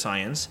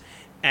pseudoscience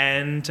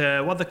and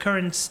what the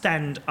current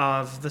stand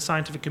of the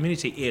scientific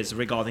community is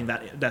regarding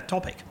that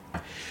topic.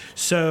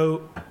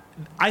 So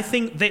I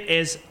think that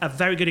is a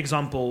very good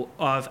example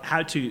of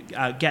how to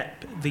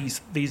get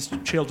these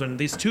children,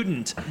 these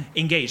students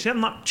engaged. They're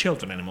not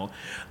children anymore.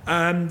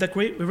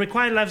 The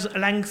required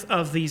length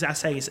of these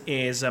essays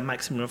is a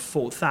maximum of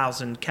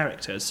 4,000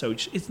 characters, so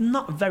it's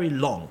not very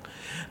long.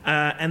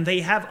 And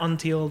they have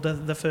until the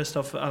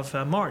 1st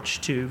of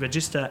March to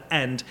register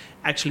and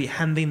actually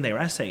hand in their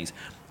essays.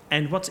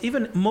 And what's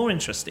even more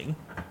interesting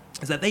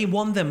is that they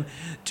want them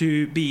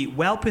to be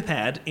well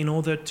prepared in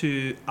order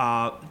to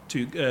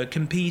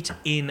compete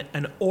in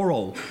an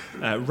oral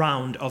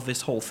round of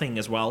this whole thing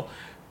as well.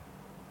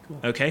 Cool.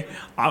 Okay,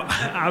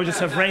 I was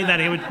just afraid that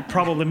he would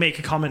probably make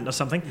a comment or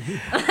something.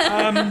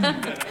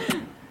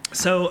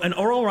 So an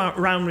oral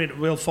round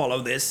will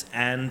follow this,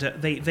 and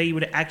they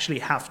would actually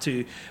have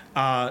to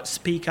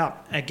speak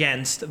up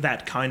against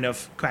that kind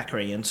of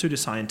quackery and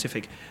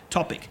pseudoscientific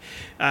topic.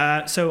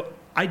 So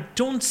I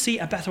don't see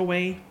a better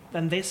way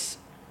than this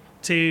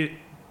to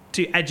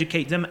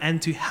educate them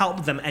and to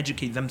help them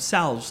educate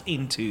themselves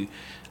into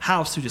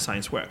how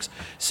pseudoscience works.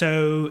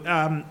 So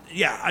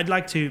I'd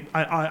like to.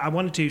 I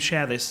wanted to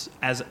share this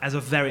as a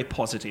very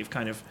positive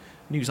kind of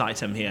news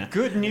item here.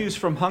 Good news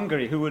from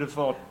Hungary. Who would have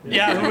thought?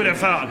 Yeah, who would have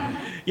thought?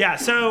 Yeah.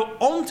 So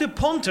on to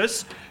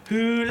Pontus,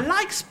 who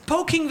likes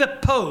poking the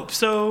Pope.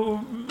 So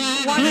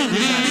why don't you?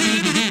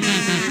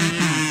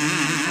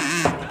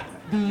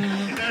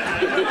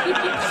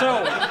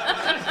 So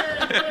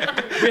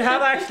we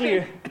have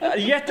actually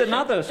yet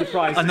another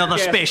surprise. Another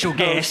special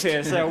guest.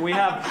 Here. So we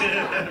have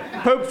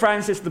Pope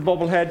Francis, the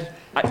bobblehead.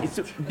 It's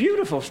a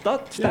beautiful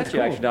statue, cool.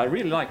 actually. I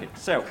really like it.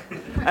 So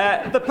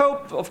the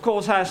Pope, of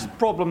course, has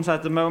problems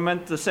at the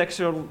moment. The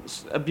sexual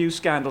abuse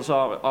scandals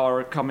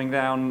are coming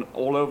down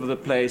all over the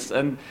place,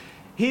 and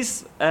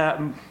he's,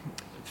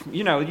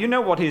 you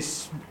know what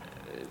his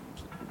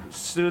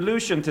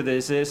solution to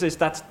this is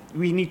that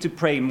we need to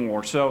pray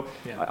more. So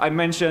yeah. I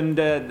mentioned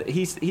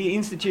he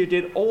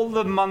instituted all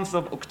the month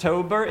of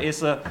October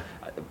is a,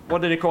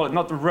 what do they call it?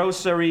 Not the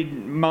rosary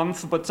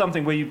month, but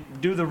something where you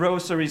do the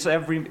rosaries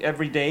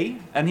every day,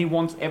 and he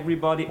wants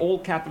everybody, all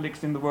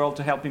Catholics in the world,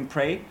 to help him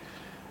pray.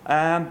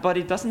 But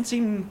it doesn't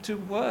seem to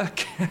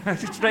work.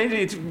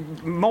 It's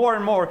more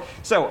and more.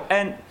 So,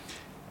 and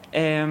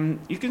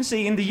you can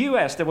see in the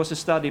US there was a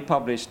study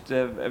published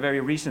very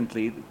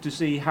recently to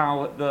see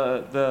how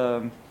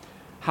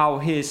how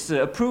his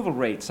approval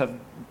rates have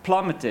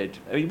plummeted.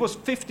 It was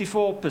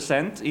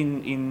 54%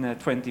 in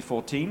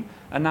 2014,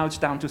 and now it's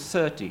down to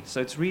 30. So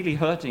it's really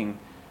hurting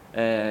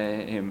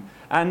him.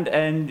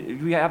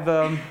 And we have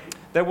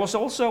there was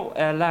also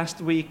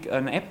last week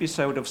an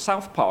episode of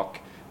South Park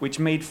which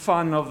made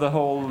fun of the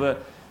whole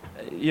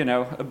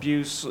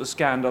abuse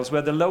scandals,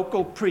 where the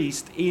local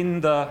priest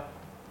in the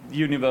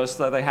universe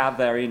that they have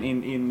there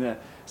in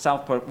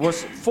South Park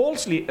was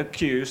falsely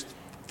accused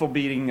for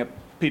being a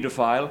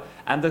pedophile,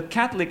 and the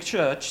Catholic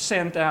Church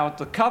sent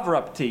out a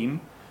cover-up team.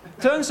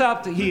 Turns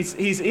out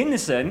he's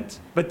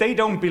innocent, but they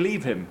don't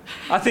believe him.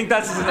 I think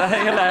that's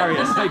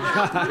hilarious.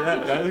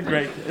 Yeah, that's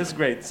great. It's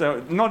great.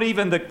 So not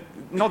even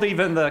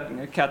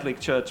the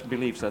Catholic Church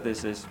believes that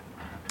this is.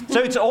 So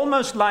it's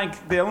almost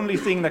like the only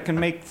thing that can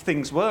make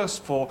things worse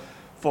for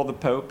the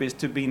Pope is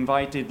to be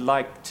invited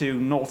to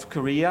North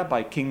Korea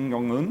by Kim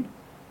Jong-un.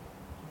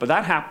 But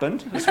that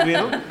happened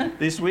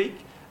this week.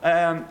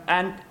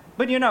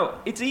 But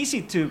it's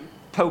easy to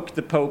poke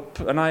the Pope,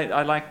 and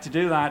I like to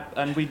do that,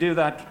 and we do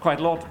that quite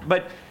a lot.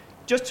 But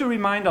just to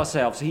remind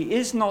ourselves, he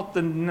is not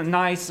the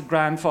nice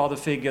grandfather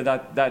figure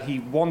that he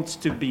wants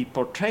to be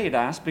portrayed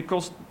as,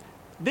 because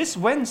this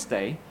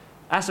Wednesday,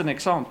 as an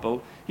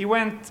example, he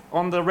went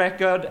on the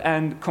record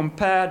and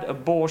compared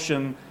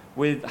abortion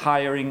with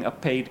hiring a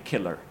paid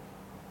killer.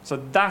 So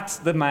that's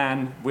the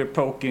man we're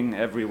poking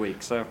every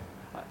week. So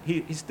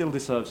he still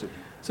deserves it.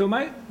 So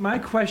my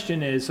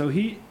question is, so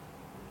he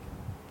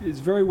is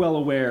very well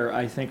aware,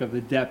 I think, of the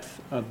depth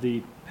of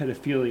the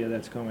pedophilia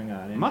that's going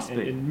on. Must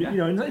be.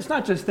 And it's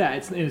not just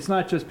that. It's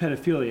not just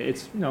pedophilia.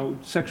 It's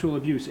sexual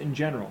abuse in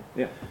general.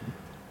 Yeah.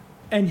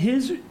 And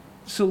his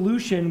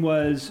solution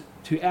was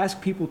to ask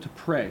people to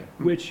pray,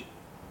 which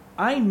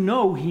I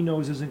know he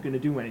knows isn't going to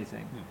do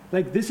anything.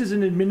 Like, this is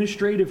an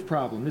administrative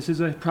problem. This is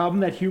a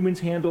problem that humans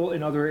handle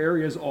in other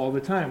areas all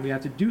the time. We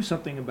have to do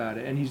something about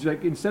it. And he's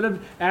like, instead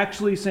of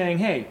actually saying,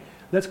 hey,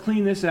 let's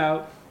clean this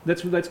out,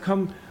 let's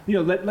come,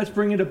 let's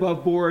bring it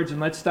above boards,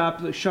 and let's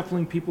stop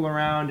shuffling people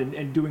around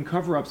and doing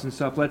cover-ups and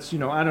stuff. Let's,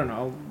 I don't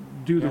know,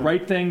 do the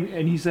right thing.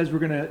 And he says we're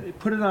going to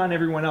put it on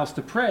everyone else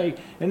to pray.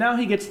 And now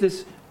he gets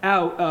this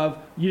out of,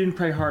 you didn't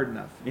pray hard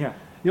enough. Yeah.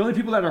 The only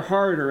people that are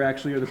hard are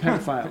the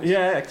pedophiles.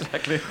 Yeah,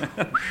 exactly.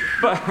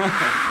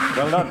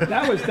 Well done.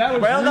 That was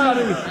well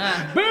really,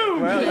 done.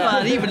 Boom.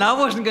 Well, even I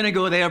wasn't going to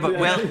go there, but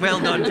well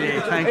done, Jay.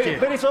 Thank you.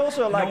 But it's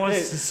also like no one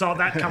saw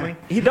that coming.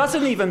 He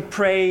doesn't even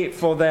pray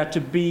for there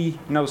to be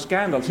no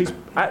scandals.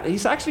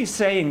 He's actually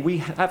saying we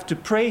have to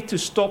pray to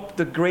stop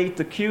the great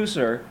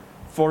accuser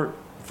for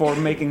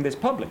making this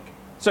public.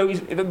 So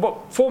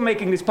for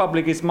making this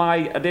public is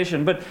my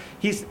addition, but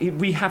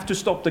we have to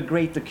stop the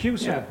great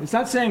accuser. Yeah, it's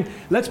not saying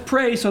let's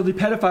pray so the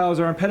pedophiles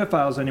aren't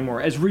pedophiles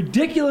anymore. As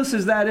ridiculous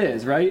as that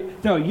is,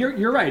 right? No,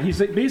 you're right. He's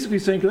basically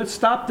saying let's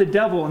stop the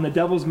devil and the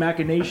devil's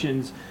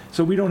machinations,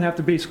 so we don't have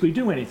to basically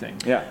do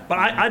anything. Yeah. But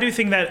I do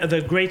think that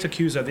the great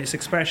accuser, this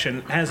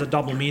expression, has a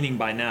double meaning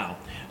by now.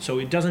 So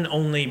it doesn't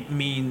only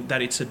mean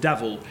that it's a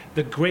devil.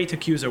 The great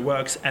accuser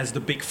works as the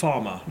big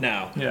pharma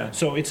now. Yeah.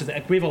 So it's an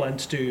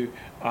equivalent to,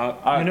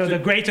 the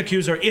great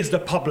accuser is the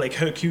public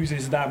who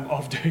accuses them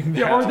of doing that.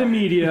 Yeah, or the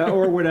media,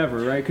 or whatever,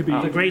 right? Could be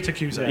The great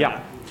accuser.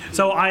 Yeah.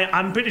 So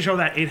I'm pretty sure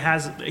that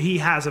he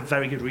has a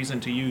very good reason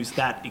to use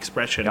that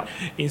expression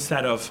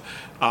instead of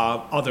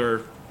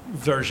other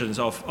versions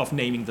of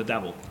naming the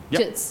devil.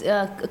 Just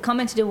a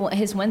comment to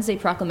his Wednesday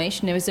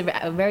proclamation. It was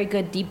a very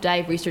good deep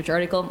dive research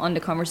article on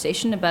the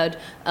conversation about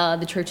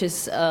the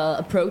church's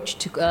approach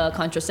to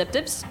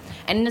contraceptives.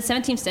 And in the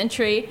 17th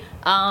century,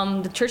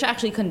 the church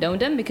actually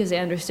condoned them because they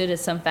understood that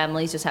some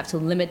families just have to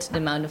limit the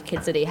amount of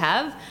kids that they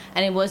have.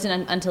 And it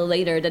wasn't until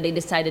later that they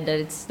decided that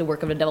it's the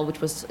work of the devil,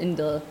 which was in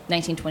the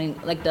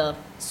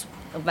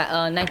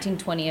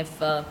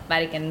 1920th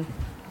Vatican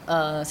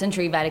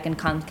century Vatican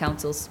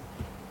councils.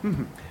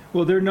 Mm-hmm.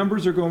 Well, their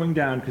numbers are going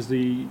down because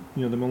the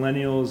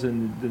millennials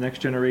and the next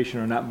generation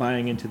are not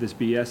buying into this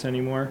BS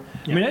anymore.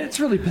 Yeah. I mean, it's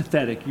really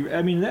pathetic.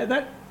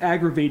 That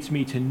aggravates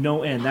me to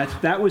no end.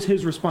 That was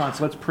his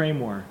response. Let's pray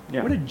more.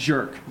 Yeah. What a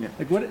jerk. Yeah.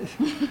 What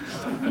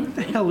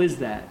the hell is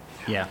that?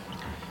 Yeah.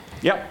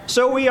 Yeah,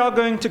 so we are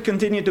going to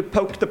continue to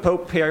poke the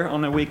Pope here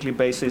on a weekly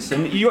basis.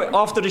 And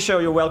after the show,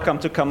 you're welcome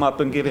to come up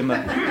and give him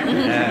a...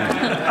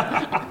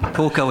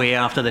 Poke away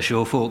after the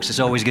show, folks. It's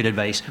always good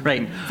advice.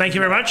 Right. Thank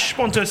you very much,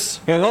 Pontus.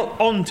 Hello.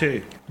 On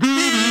to...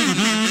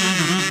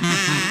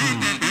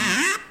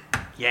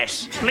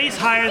 Yes. Please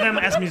hire them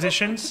as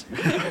musicians.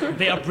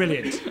 They are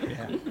brilliant.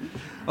 Yeah.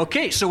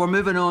 Okay, so we're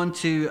moving on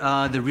to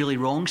the really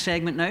wrong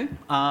segment now.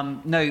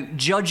 Now,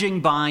 judging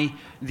by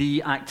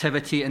the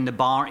activity in the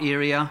bar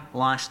area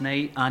last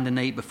night and the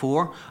night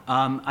before,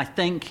 I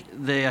think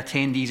the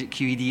attendees at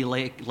QED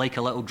like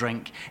a little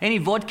drink. Any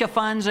vodka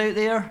fans out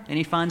there?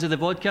 Any fans of the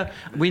vodka?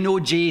 We know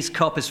Jay's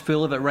cup is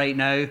full of it right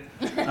now.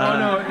 Oh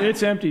no,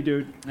 it's empty,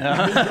 dude.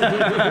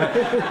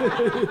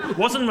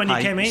 Wasn't when you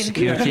came in.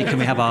 Security, can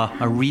we have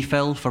a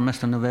refill for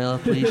Mr. Novella,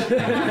 please?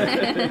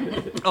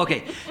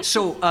 Okay,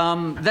 so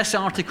this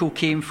article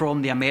came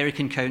from the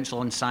American Council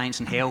on Science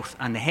and Health,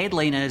 and the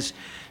headline is,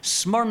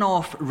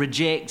 Smirnoff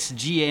rejects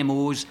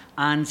GMOs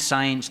and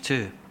science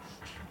too.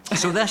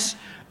 So this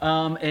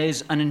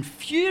is an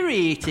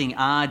infuriating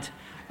ad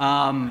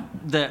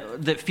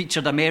that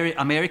featured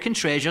American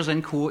treasures,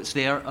 in quotes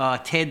there,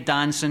 Ted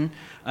Danson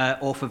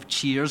off of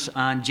Cheers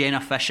and Jenna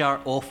Fisher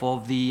off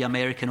of The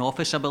American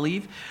Office, I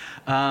believe,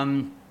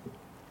 talking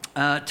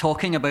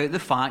about the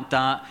fact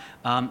that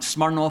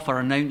Smirnoff are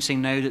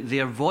announcing now that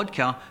their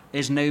vodka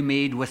is now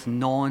made with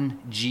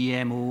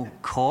non-GMO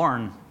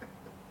corn.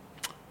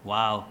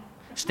 Wow.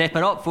 Step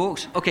it up,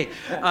 folks. Okay,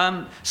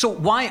 so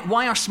why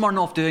are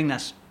Smirnoff doing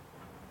this?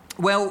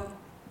 Well,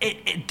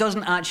 it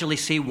doesn't actually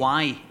say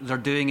why they're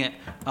doing it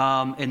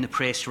in the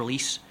press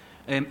release.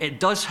 It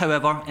does,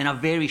 however, in a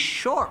very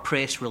short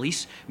press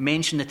release,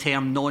 mention the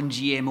term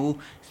non-GMO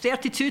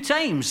 32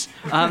 times.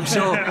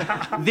 So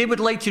they would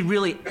like to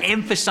really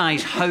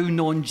emphasise how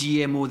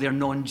non-GMO their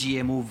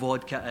non-GMO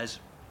vodka is.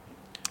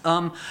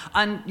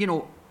 And, you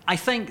know, I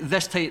think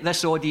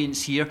this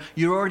audience here,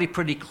 you're already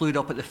pretty clued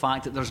up at the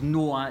fact that there's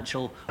no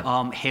actual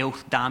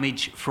health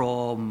damage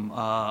from,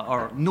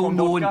 or no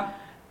known...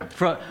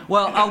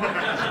 Well,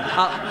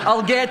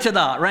 I'll get to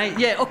that, right?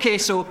 Yeah, okay,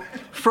 so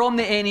from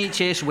the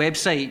NHS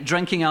website,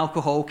 drinking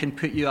alcohol can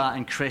put you at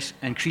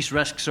increased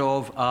risks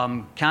of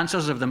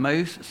cancers of the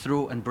mouth,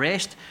 throat and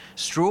breast,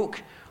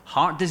 stroke,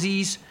 heart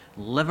disease,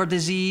 liver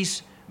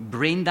disease,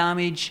 brain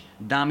damage,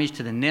 damage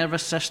to the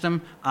nervous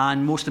system,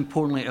 and most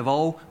importantly of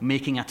all,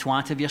 making a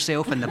twat of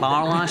yourself in the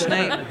bar last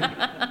night.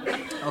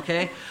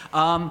 Okay?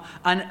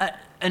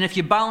 And if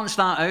you balance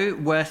that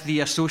out with the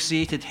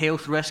associated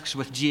health risks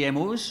with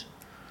GMOs...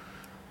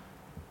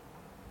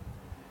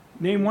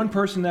 Name one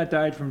person that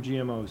died from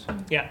GMOs.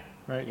 Yeah.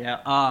 Right?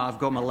 Yeah, I've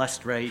got my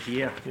list right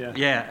here.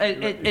 Yeah.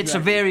 It's a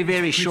very,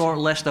 very short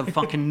list of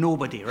fucking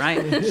nobody,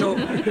 right? So,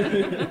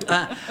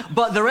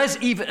 but there is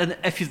even,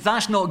 if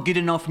that's not good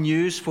enough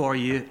news for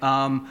you,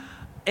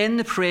 in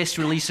the press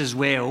release as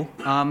well,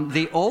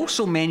 they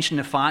also mention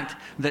the fact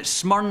that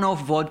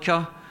Smirnoff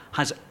vodka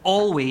has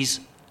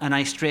always, and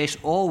I stress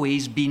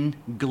always, been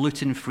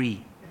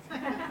gluten-free.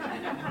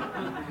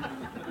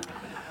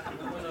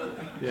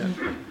 Yeah.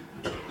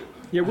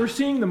 Yeah, we're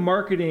seeing the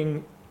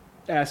marketing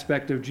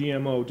aspect of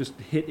GMO just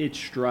hit its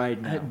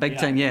stride now. Big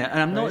time, yeah. And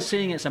I'm not Right.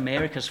 saying it's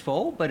America's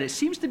fault, but it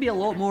seems to be a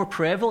lot more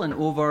prevalent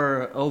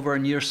over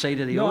on your side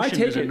of the No, I ocean,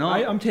 take does it it.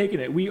 not? I'm taking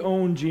it. We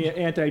own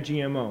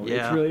anti-GMO.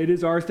 Yeah. It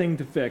is our thing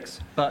to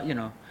fix. But, you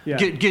know, Yeah.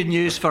 good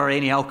news for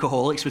any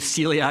alcoholics with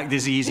celiac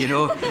disease, you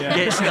know.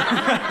 Get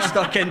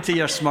stuck into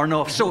your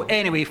Smirnoff. So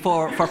anyway,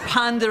 for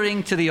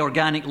pandering to the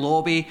organic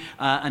lobby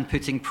and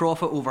putting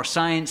profit over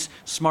science,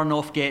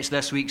 Smirnoff gets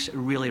this week's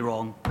really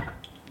wrong.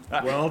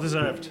 Well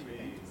deserved.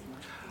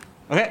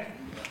 Okay.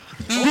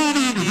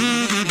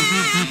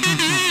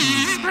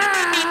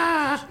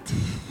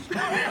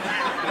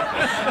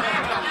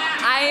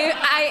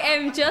 I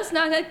am just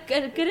not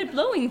good at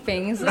blowing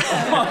things.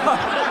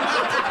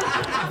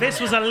 This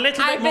was a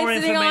little I've bit more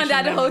been sitting information. on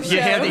that than- whole show.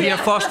 You heard it here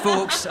first,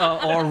 folks,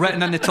 or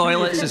written in the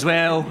toilets as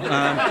well.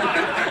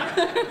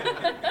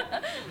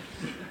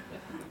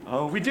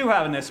 Oh, we do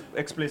have an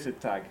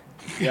explicit tag.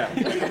 Yeah.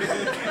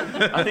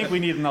 I think we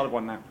need another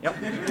one now. Yep.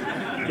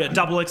 Yeah,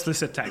 double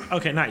explicit tag.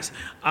 Okay, nice.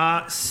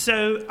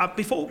 So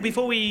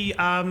before we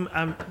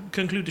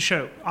conclude the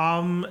show,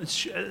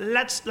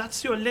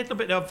 let's do a little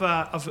bit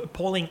of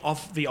polling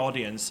of the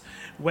audience,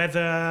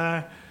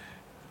 whether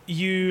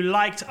you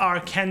liked our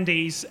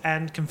candies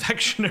and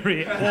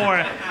confectionery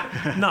or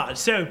not.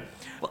 So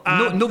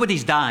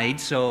Nobody's died,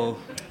 so...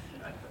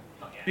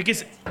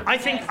 because I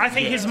think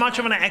he's much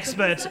of an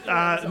expert,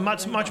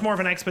 much more of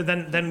an expert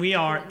than we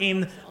are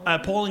in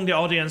polling the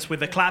audience with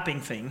the clapping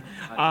thing.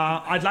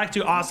 I'd like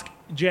to ask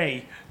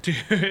Jay to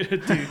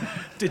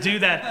do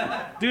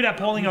that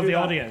polling of the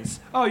audience.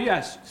 Oh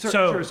yes,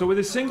 sure. So with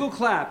a single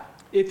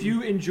clap, if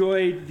you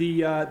enjoyed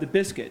the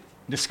biscuit,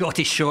 The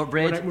Scottish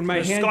shortbread. when my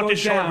The hand Scottish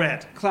goes down,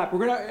 shortbread. clap.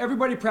 We're gonna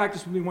everybody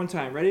practice with me one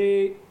time.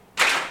 Ready?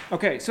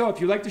 Okay. So if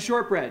you like the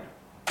shortbread,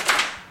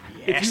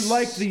 if you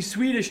liked the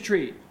Swedish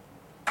treat,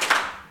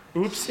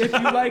 Oops. if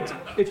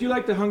you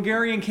liked the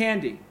Hungarian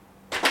candy,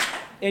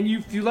 and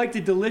if you like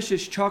the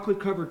delicious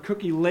chocolate-covered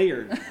cookie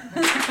layered,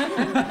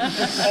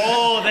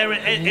 Oh,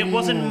 it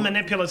wasn't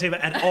manipulative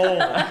at all.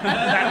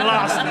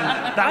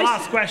 That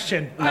last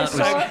question.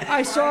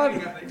 I saw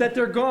that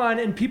they're gone,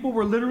 and people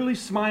were literally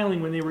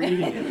smiling when they were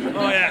eating it.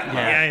 Oh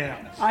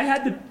yeah. I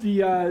had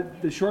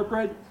the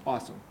shortbread.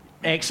 Awesome.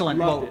 Excellent.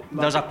 Loved Well, it,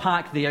 loved there's it. a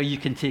pack there you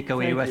can take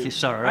away Thank with you. you,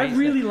 sir. I Right?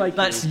 really like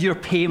That's you. your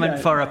payment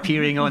Yeah. for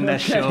appearing on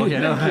this show. You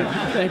know.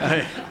 Thank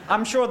you.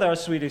 I'm sure there's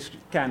Swedish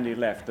candy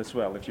left as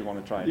well if you want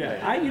to try it Yeah,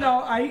 later.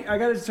 I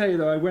got to tell you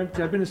though,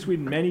 I've been to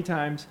Sweden many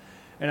times,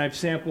 and I've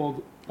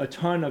sampled a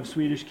ton of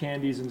Swedish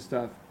candies and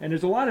stuff, and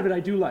there's a lot of it I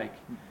do like,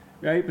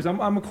 right? Because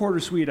I'm a quarter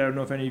Swede. I don't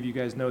know if any of you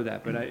guys know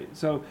that, but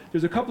so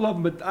there's a couple of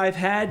them, but I've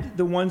had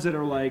the ones that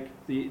are like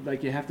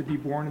you have to be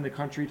born in the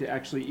country to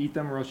actually eat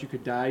them, or else you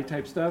could die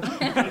type stuff,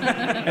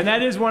 and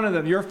that is one of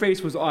them. Your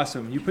face was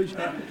awesome. You put.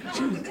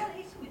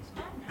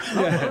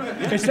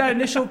 Yeah. It's that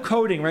initial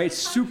coating, right? It's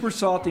super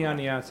salty on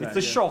the outside. It's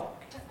a shock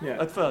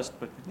Yeah. at first,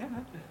 but yeah.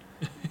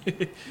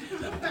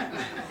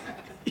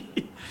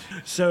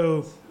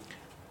 So,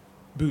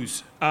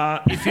 booze.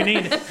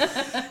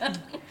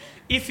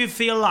 If you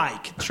feel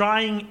like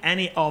trying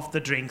any of the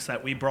drinks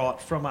that we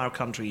brought from our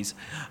countries,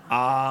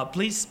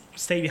 please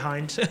stay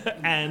behind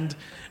and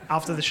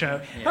after the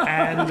show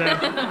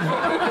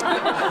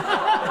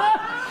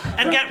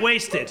and get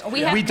wasted.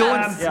 We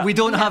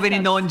don't have any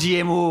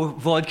non-GMO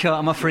vodka,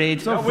 I'm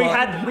afraid. So We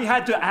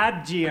had to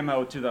add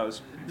GMO to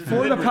those.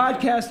 for the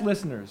podcast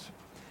listeners,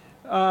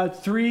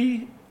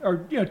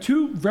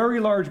 2 very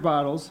large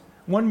bottles,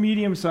 1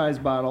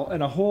 medium-sized bottle,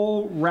 and a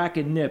whole rack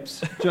of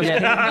nips. Just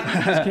came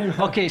out.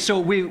 Okay, so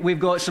we've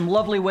got some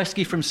lovely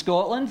whiskey from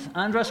Scotland.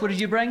 Andras, what did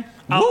you bring?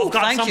 Woo, I've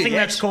got thank you, something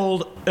yes. that's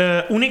called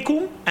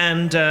Unicum,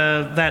 and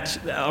that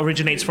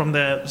originates from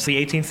the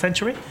 18th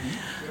century.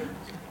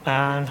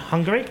 And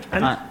Hungary.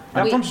 And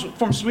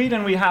From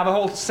Sweden, we have a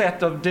whole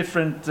set of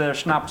different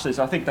schnapses.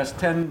 I think there's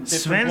 10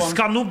 different ones.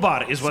 Svenska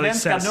Nubbar is what it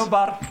Svenska says.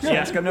 Nubbar.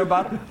 Svenska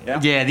Nubbar. Yeah.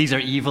 Yeah, these are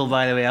evil,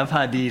 by the way. I've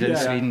had these in Yeah.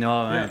 Sweden.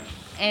 Oh, man.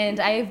 And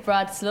I've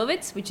brought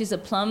Slovitz, which is a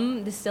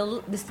plum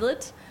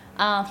distillate,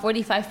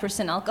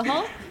 45%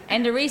 alcohol.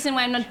 And the reason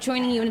why I'm not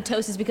joining you in a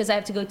toast is because I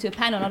have to go to a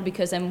panel, not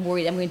because I'm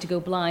worried I'm going to go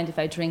blind if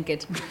I drink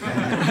it.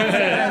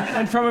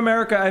 And from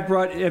America, I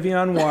brought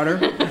Evian water.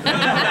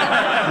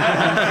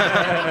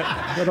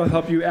 That'll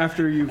help you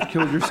after you've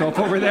killed yourself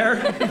over there.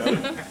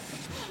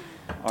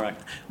 All right.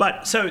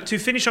 But so to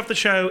finish off the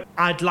show,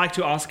 I'd like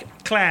to ask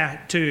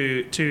Claire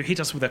to hit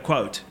us with a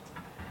quote.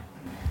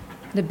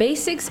 The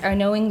basics are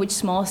knowing which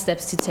small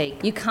steps to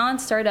take. You can't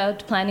start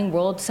out planning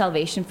world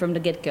salvation from the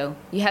get-go.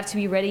 You have to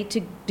be ready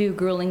to do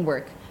grueling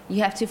work.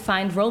 You have to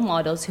find role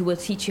models who will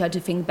teach you how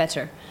to think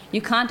better.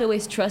 You can't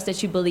always trust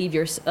that you believe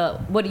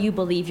what you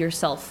believe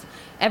yourself.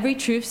 Every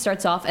truth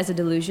starts off as a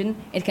delusion.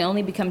 It can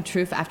only become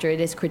truth after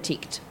it is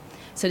critiqued.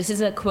 So this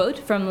is a quote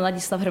from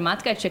Ladislav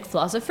Hromadka, a Czech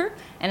philosopher,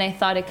 and I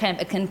thought it kind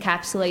of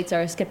encapsulates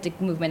our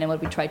skeptic movement and what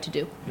we tried to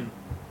do.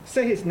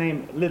 Say his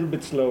name a little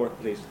bit slower,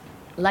 please.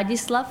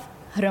 Ladislav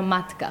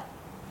Hromadka.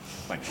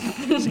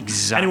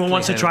 Exactly. Anyone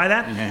wants to try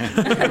that?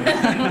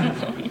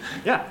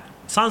 Yeah.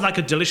 Sounds like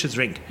a delicious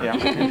drink.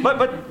 Yeah.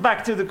 but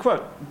back to the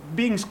quote.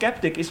 Being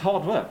skeptic is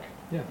hard work.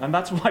 Yeah. And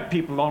that's why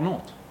people are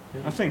not.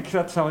 I think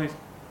that's how it...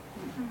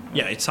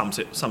 Yeah, it sums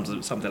it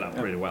up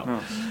pretty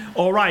well.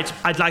 All right,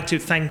 I'd like to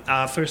thank,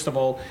 first of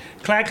all,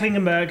 Claire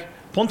Klingenberg,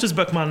 Pontus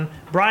Böckman,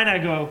 Brian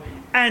Eggo,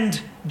 and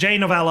Jay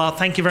Novella.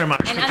 Thank you very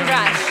much. And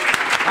Andras.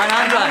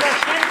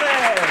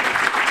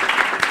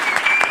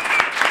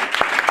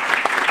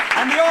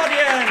 And the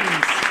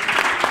audience.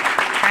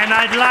 And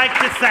I'd like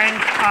to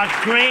thank our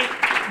great,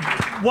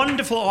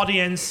 wonderful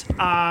audience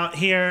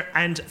here,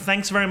 and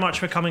thanks very much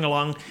for coming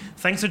along.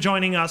 Thanks for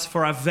joining us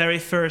for our very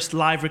first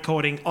live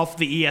recording of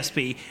the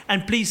ESP,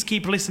 and please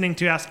keep listening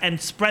to us and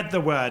spread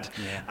the word.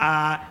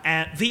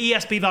 At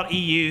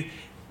TheESP.eu,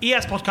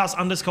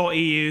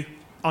 ESPodcast_EU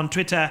on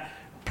Twitter.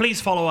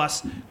 Please follow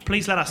us.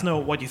 Please let us know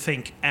what you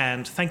think,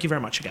 and thank you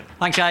very much again.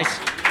 Thanks, guys.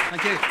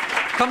 Thank you.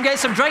 Come get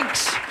some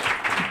drinks.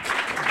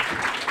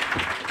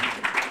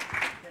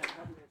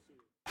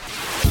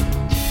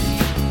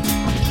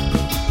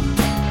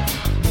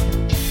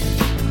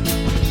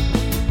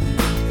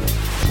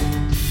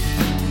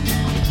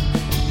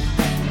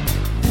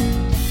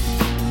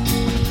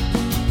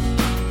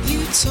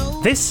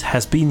 This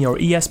has been your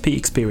ESP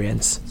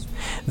experience.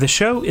 The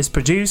show is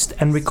produced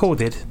and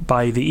recorded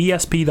by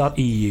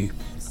TheESP.eu.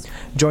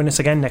 Join us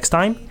again next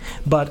time,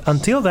 but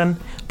until then,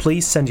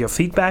 please send your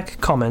feedback,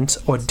 comments,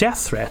 or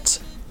death threats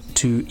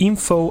to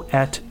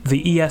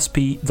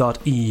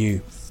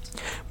info@theesp.eu.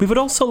 We would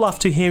also love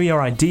to hear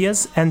your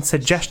ideas and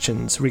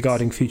suggestions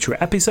regarding future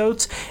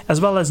episodes,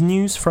 as well as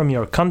news from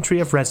your country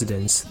of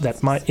residence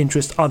that might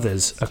interest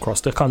others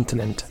across the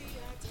continent.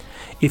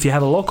 If you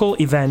have a local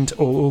event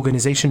or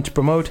organization to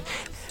promote,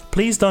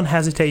 please don't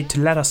hesitate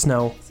to let us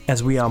know,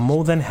 as we are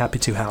more than happy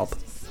to help.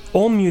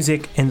 All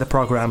music in the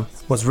program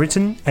was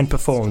written and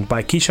performed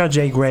by Keisha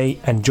J. Gray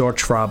and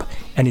George Schwab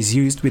and is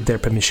used with their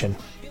permission.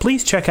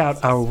 Please check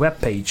out our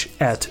webpage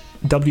at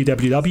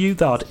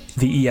www.theesp.eu,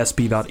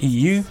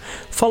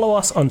 follow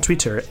us on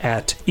Twitter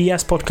at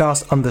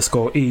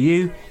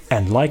espodcast_EU,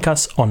 and like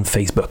us on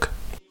Facebook.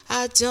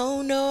 I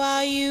don't know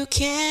how you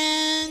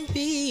can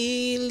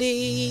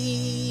believe